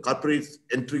groups, the corporates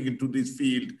entering into this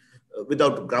field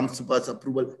without Gram Sabha's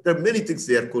approval. There are many things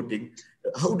they are quoting.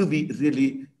 How do we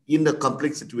really, in a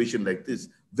complex situation like this,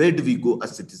 where do we go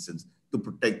as citizens to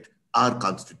protect our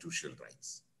constitutional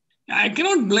rights? I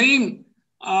cannot blame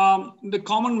the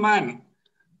common man,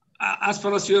 as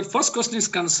far as your first question is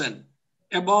concerned,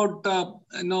 about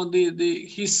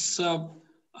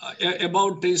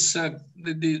his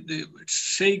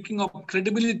shaking of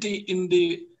credibility in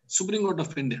the Supreme Court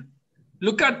of India.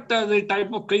 Look at the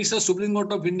type of cases Supreme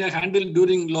Court of India handled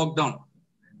during lockdown.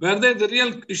 Were there the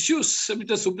real issues which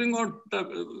the Supreme Court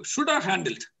should have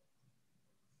handled?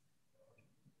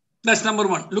 That's number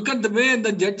one. Look at the way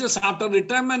the judges after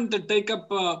retirement take up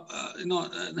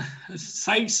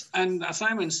sites and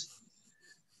assignments.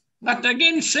 That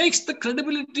again shakes the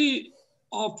credibility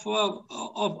of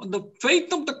the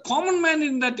faith of the common man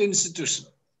in that institution.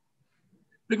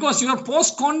 Because your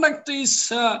post conduct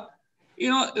is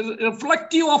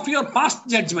reflective of your past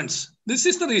judgments. This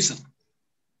is the reason.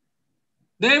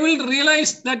 They will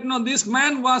realize that this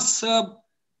man was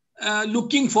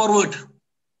looking forward,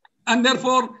 and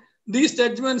therefore these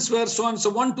judgments were so and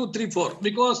so 1, 2, 3, 4.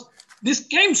 Because this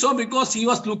came so because he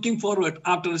was looking forward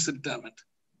after his retirement.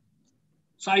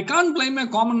 So I can't blame a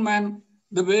common man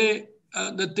the way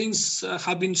the things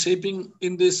have been shaping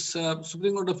in this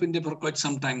Supreme Court of India for quite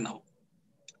some time now.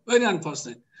 Very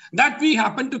unfortunate. That we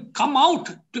happen to come out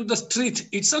to the street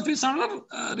itself is another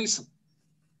reason.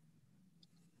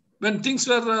 When things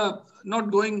were not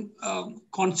going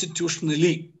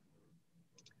constitutionally.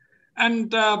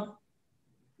 And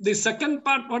the second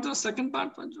part, what was the second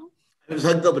part, Panju?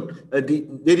 The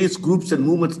various groups and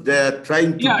movements, they are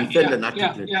trying to defend and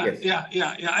articulate. Yeah.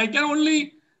 I can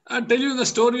only tell you the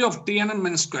story of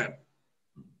Tiananmen Square.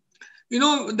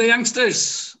 The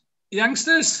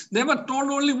youngsters, they were told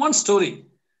only one story.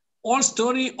 All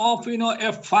story of,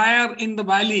 a fire in the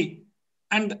valley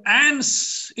and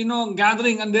ants,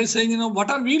 gathering, and they're saying, what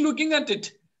are we looking at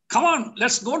it? Come on,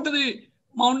 let's go to the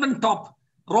mountain top,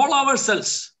 roll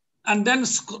ourselves, and then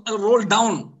roll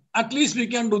down. At least we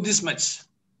can do this much.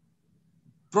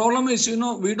 Problem is,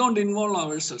 we don't involve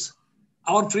ourselves.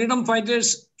 Our freedom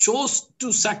fighters chose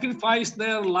to sacrifice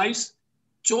their lives,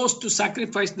 chose to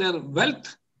sacrifice their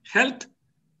wealth, health,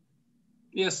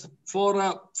 yes,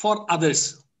 for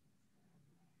others.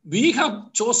 We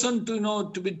have chosen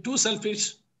to be too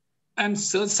selfish and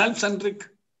self-centric,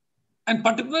 and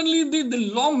particularly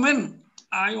the lawmen.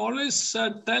 I always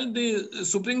tell the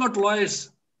Supreme Court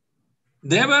lawyers,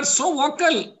 they were so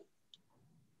vocal,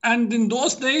 and in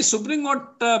those days, Supreme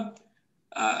Court, were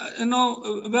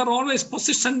always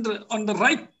positioned on the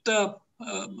right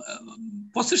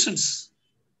positions,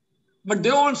 but they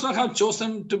also have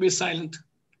chosen to be silent.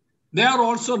 There are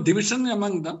also division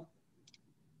among them.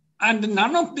 And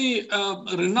none of the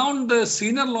renowned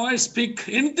senior lawyers speak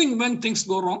anything when things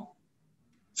go wrong.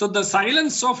 So the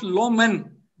silence of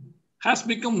lawmen has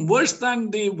become worse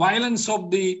than the violence of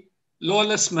the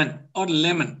lawless men or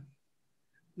laymen.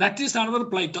 That is another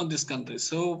plight of this country.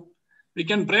 So we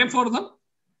can pray for them.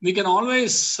 We can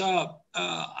always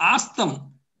ask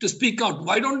them to speak out.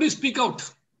 Why don't they speak out?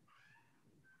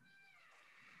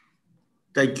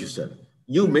 Thank you, sir.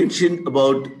 You mentioned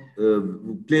about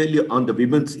clearly on the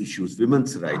women's issues,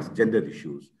 women's rights, gender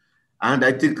issues. And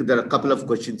I think there are a couple of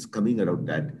questions coming around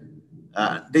that.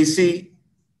 They say,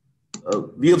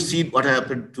 we have seen what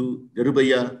happened to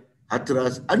Derubaya,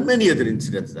 Hathras, and many other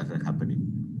incidents that are happening.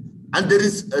 And there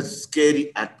is a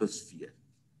scary atmosphere.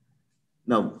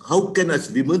 Now, how can,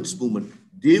 as women's movement,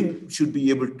 they should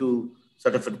be able to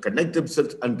sort of connect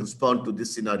themselves and respond to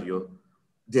this scenario?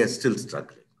 They are still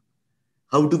struggling.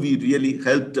 How do we really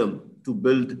help them to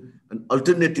build an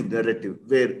alternative narrative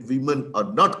where women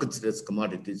are not considered as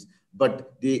commodities,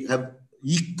 but they have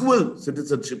equal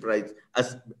citizenship rights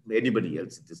as anybody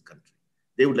else in this country?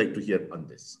 They would like to hear on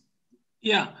this.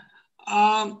 Yeah.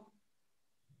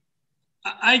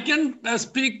 I can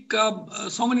speak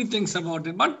so many things about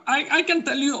it, but I can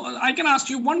tell you, I can ask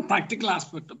you one practical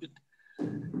aspect of it.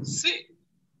 See,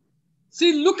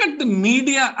 look at the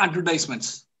media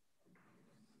advertisements.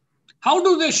 How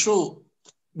do they show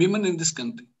women in this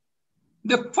country?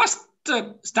 The first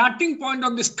starting point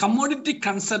of this commodity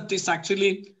concept is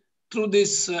actually through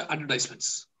these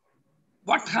advertisements.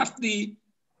 What has the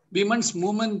women's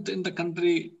movement in the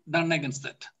country done against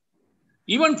that?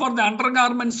 Even for the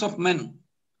undergarments of men,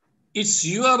 it's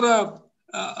your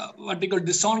what you call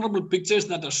dishonorable pictures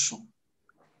that are shown.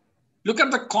 Look at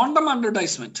the condom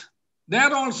advertisement.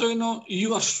 There also,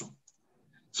 you are shown.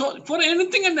 So for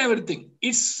anything and everything,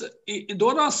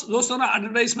 those are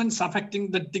advertisements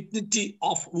affecting the dignity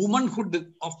of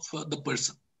womanhood of the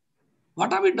person.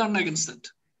 What have we done against it?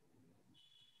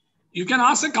 You can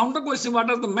ask a counter question, what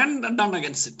have the men done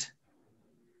against it?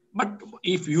 But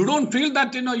if you don't feel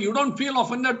that, you don't feel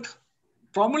offended,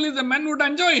 probably the men would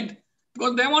enjoy it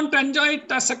because they want to enjoy it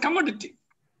as a commodity.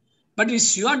 But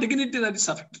it's your dignity that is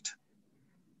affected.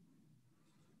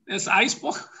 Yes, I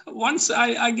spoke once.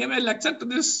 I gave a lecture to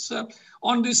this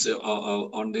on this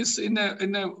in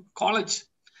a college,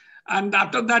 and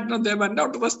after that, they went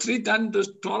out to the street and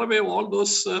tore away all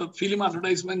those film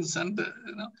advertisements, and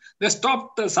they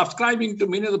stopped subscribing to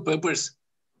many of the papers.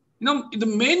 The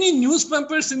many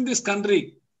newspapers in this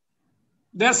country,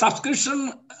 Their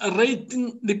subscription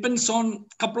rating depends on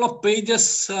a couple of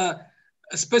pages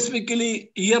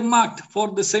specifically earmarked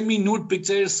for the semi-nude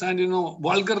pictures and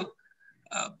vulgar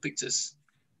pictures.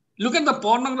 Look at the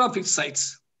pornographic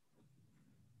sites.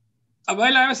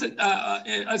 While I was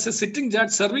as a sitting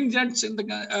judge, serving judge in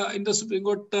the Supreme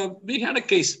Court, we had a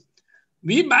case.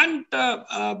 We banned,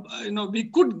 we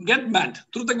could get banned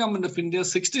through the government of India,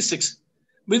 66.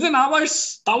 Within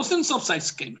hours, thousands of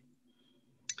sites came.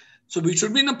 So we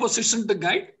should be in a position to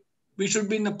guide. We should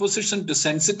be in a position to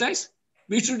sensitize.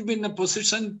 We should be in a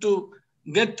position to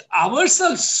get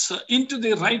ourselves into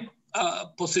the right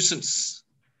positions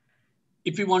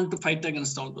if we want to fight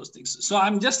against all those things. So I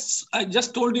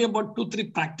just told you about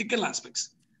 2-3 practical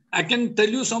aspects. I can tell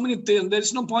you so many things. There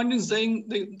is no point in saying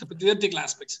the theoretical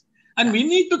aspects. And we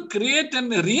need to create a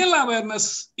real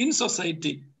awareness in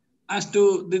society as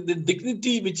to the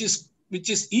dignity which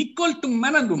is equal to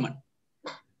men and women.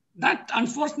 That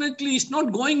unfortunately is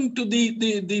not going to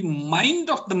the mind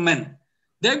of the men.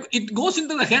 It goes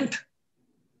into the head.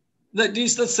 That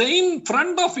is the same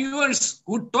friend of yours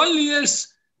who 12 years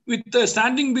with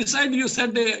standing beside you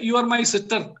said, you are my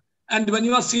sister. And when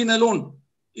you are seen alone,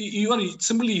 you are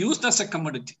simply used as a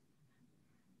commodity.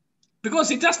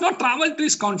 Because it has not traveled to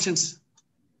his conscience.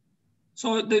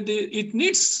 So it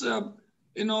needs, what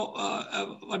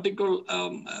they call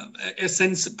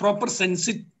proper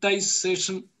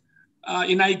sensitization.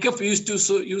 In ICAF, we used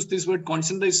to use this word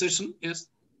conscientization. Yes.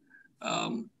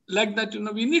 Like that,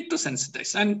 we need to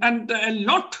sensitize. And a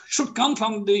lot should come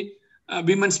from the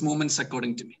women's movements,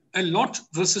 according to me. A lot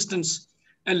resistance,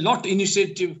 a lot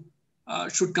initiative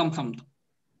should come from them.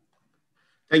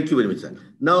 Thank you very much, sir.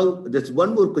 Now, there's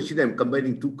one more question. I'm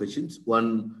combining 2 questions.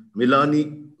 One,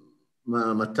 Milani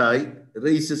Matai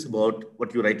raises about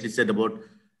what you rightly said about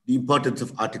the importance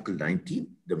of Article 19,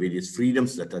 the various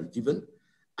freedoms that are given.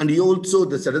 And he also,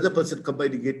 there's another person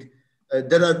combining it.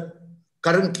 There are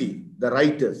currently the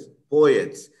writers,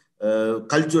 poets,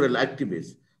 cultural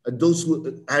activists, those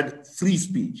who had free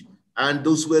speech and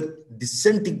those who were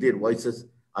dissenting their voices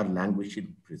are languishing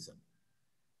in prison.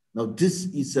 Now, this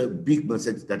is a big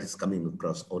message that is coming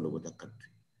across all over the country.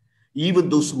 Even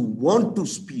those who want to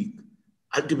speak,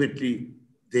 ultimately,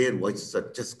 their voices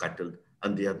are just scuttled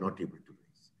and they are not able to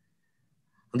raise.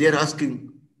 And they are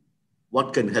asking,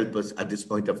 what can help us at this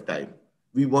point of time?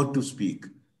 We want to speak,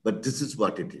 but this is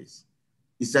what it is.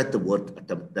 Is that the worth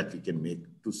attempt that we can make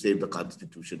to save the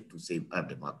Constitution, to save our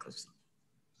democracy?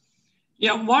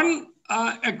 Yeah, one,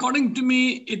 according to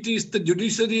me, it is the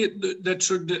judiciary that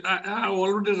should, I have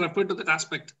already referred to that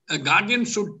aspect. A guardian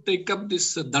should take up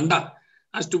this danda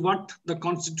as to what the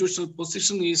constitutional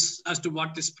position is, as to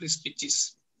what is free speech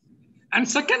is. And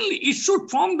secondly, it should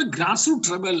form the grassroots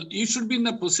rebel. You should be in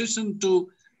a position to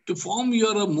form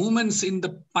your movements in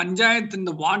the panchayat, in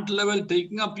the ward level,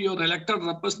 taking up your elected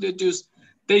representatives,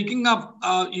 taking up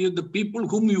the people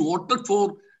whom you voted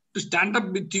for to stand up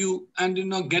with you and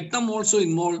get them also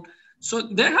involved. So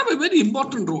they have a very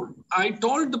important role. I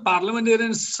told the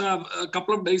parliamentarians a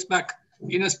couple of days back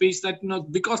in a speech that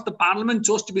because the parliament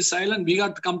chose to be silent, we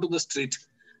got to come to the street.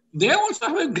 They also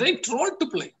have a great role to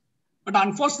play. But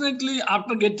unfortunately,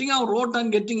 after getting our vote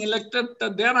and getting elected,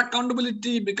 their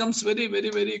accountability becomes very, very,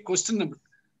 very questionable.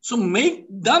 So make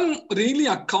them really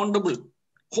accountable.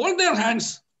 Hold their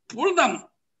hands, pull them,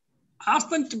 ask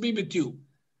them to be with you.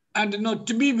 And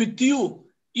to be with you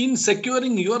in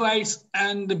securing your rights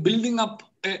and building up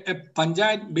a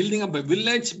panchayat, building up a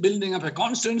village, building up a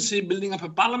constituency, building up a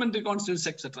parliamentary constituency,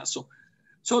 etc.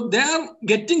 So they are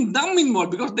getting them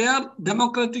involved because they are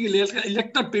democratically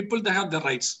elected people, they have the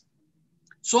rights.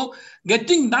 So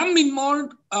getting them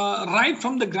involved right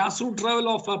from the grassroots level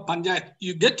of a panchayat,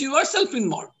 you get yourself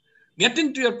involved, get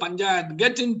into your panchayat,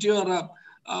 get into your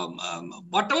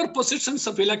whatever positions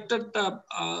of elected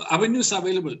avenues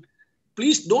available.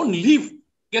 Please don't leave,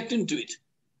 get into it.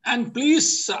 And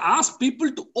please ask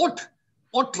people to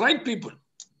vote right people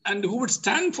and who would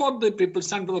stand for the people,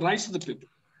 stand for the rights of the people.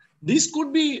 These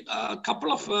could be a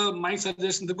couple of my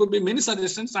suggestions. There could be many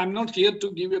suggestions. I'm not here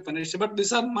to give you a punishment, but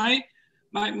these are my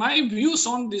views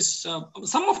on this,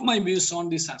 some of my views on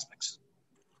these aspects.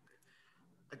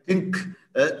 I think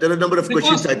there are a number of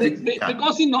questions.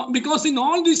 Because in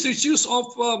all these issues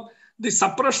of the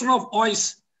suppression of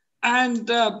voice and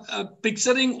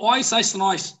picturing voice as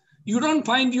noise, you don't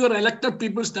find your elected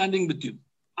people standing with you.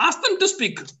 Ask them to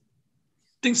speak.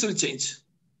 Things will change.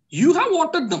 You have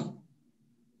voted them.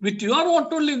 With your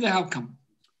vote only they have come.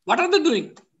 What are they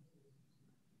doing?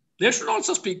 They should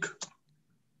also speak.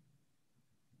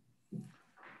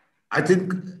 I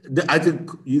think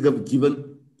you have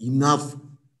given enough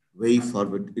way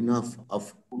forward, enough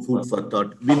of food for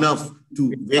thought, enough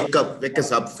to wake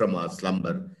us up from our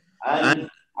slumber. And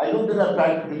I know there are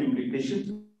practical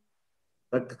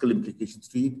implications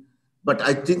to it, but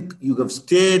I think you have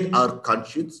stirred our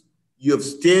conscience, you have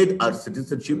stirred our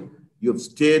citizenship, you have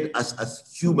stirred us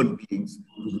as human beings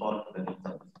to respond to the needs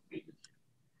of the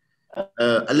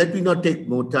situation. Let me not take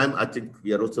more time. I think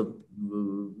we are also,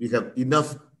 we have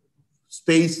enough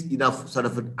space, enough sort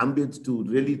of an ambience to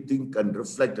really think and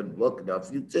reflect and work in our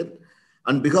future.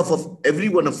 On behalf of every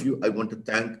one of you, I want to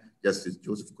thank Justice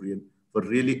Joseph Kurian for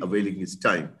really availing his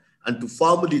time. And to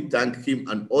formally thank him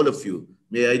and all of you,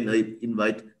 may I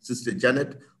invite Sister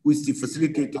Janet, who is the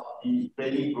facilitator of the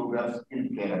training programs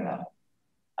in Kerala.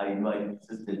 I invite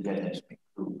Sister Janet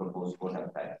to propose what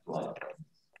I've done to all of us.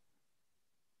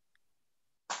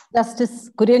 Justice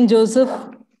Kurian Joseph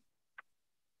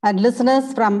and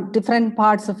listeners from different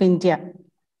parts of India.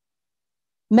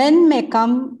 Men may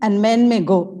come and men may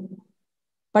go,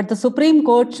 but the Supreme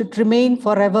Court should remain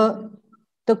forever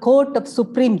the court of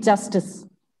supreme justice.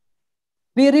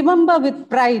 We remember with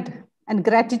pride and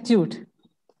gratitude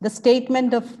the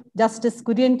statement of Justice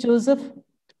Kurian Joseph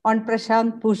on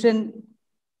Prashant Bhushan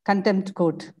Contempt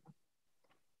Court.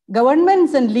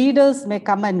 Governments and leaders may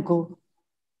come and go,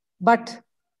 but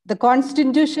the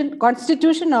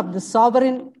Constitution of the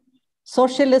sovereign,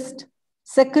 socialist,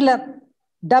 secular,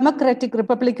 democratic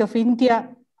Republic of India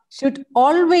should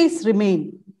always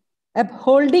remain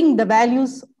upholding the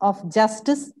values of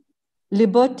justice,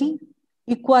 liberty,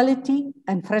 equality,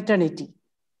 and fraternity.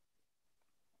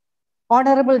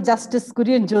 Honorable Justice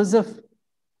Kurian Joseph,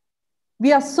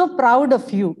 we are so proud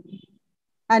of you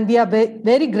and we are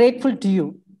very grateful to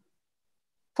you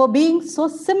for being so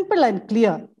simple and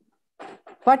clear,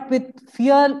 but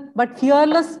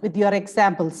fearless with your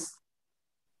examples.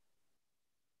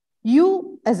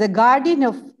 You, as a guardian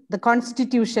of the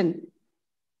Constitution,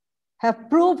 have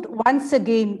proved once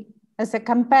again as a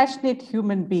compassionate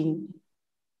human being,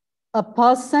 a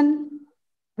person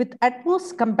with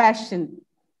utmost compassion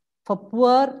for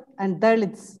poor and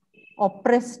Dalits,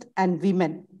 oppressed and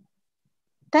women.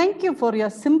 Thank you for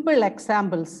your simple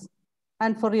examples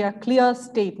and for your clear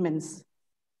statements.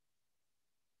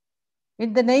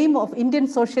 In the name of Indian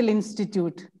Social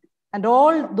Institute and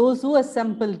all those who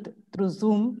assembled through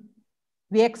Zoom,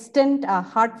 we extend our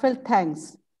heartfelt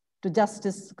thanks to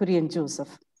Justice Kurian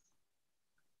Joseph.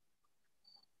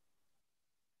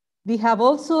 We have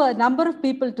also a number of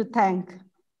people to thank.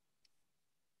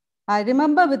 I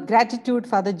remember with gratitude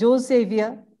Father Joe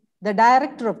Xavier, the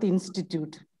director of the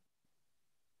Institute,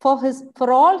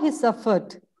 for all his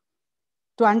effort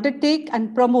to undertake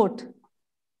and promote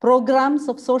programs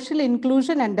of social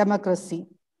inclusion and democracy,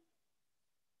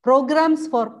 programs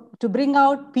to bring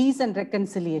out peace and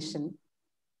reconciliation,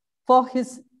 for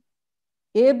his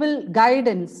able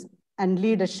guidance and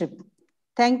leadership.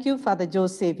 Thank you, Father Joe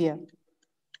Xavier.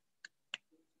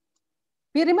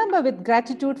 We remember with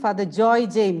gratitude Father Joy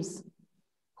James,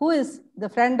 who is the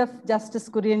friend of Justice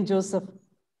Kurian Joseph,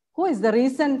 who is the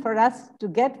reason for us to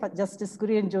get Justice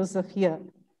Kurian Joseph here,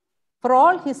 for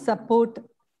all his support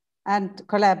and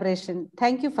collaboration.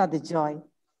 Thank you, Father Joy.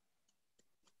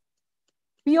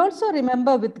 We also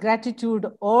remember with gratitude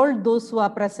all those who are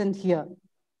present here,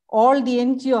 all the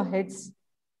NGO heads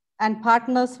and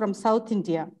partners from South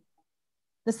India,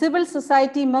 the civil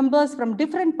society members from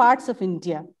different parts of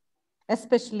India,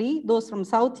 especially those from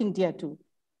South India too,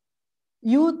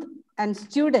 youth and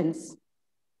students,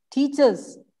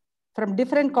 teachers from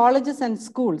different colleges and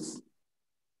schools,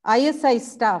 ISI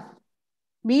staff,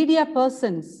 media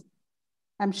persons.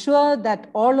 I'm sure that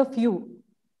all of you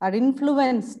are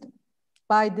influenced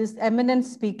by this eminent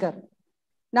speaker.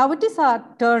 Now it is our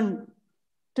turn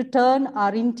to turn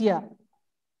our India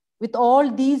with all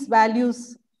these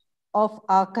values of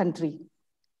our country.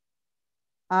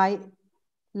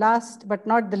 Last but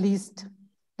not the least,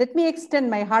 let me extend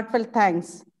my heartfelt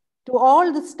thanks to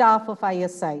all the staff of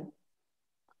ISI,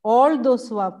 all those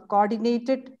who have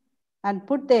coordinated and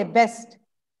put their best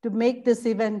to make this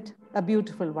event a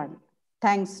beautiful one.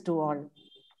 Thanks to all.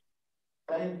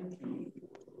 Thank you.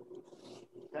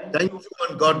 Thank you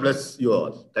and God bless you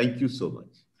all. Thank you so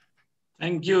much.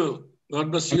 Thank you.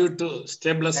 God bless you too.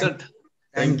 Stay blessed.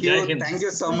 Thank you. Thank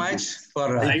you so much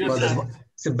for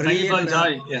it's a brilliant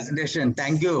presentation.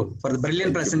 Thank you for the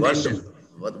brilliant presentation.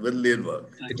 What brilliant work.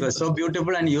 It was so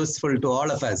beautiful and useful to all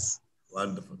of us.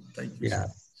 Wonderful. Thank you. Yeah.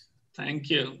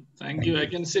 Thank you. Thank you. I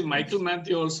can see Michael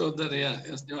Matthew also there. Yeah.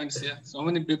 Yes, joins here. So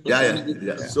many people.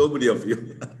 So many of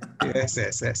you. Yes.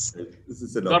 This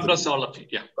is an God bless all of you.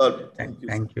 Yeah. Thank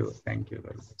you. Thank you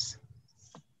very much.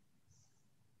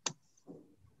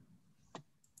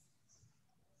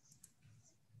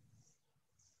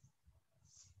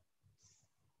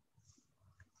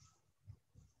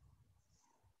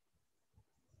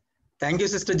 Thank you,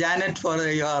 Sister Janet, for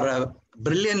your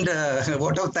brilliant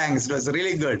vote of thanks. It was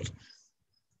really good.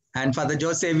 And Father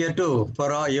Joe Xavier too,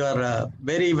 for your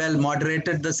very well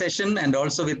moderated the session, and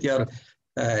also with your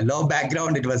law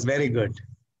background, it was very good.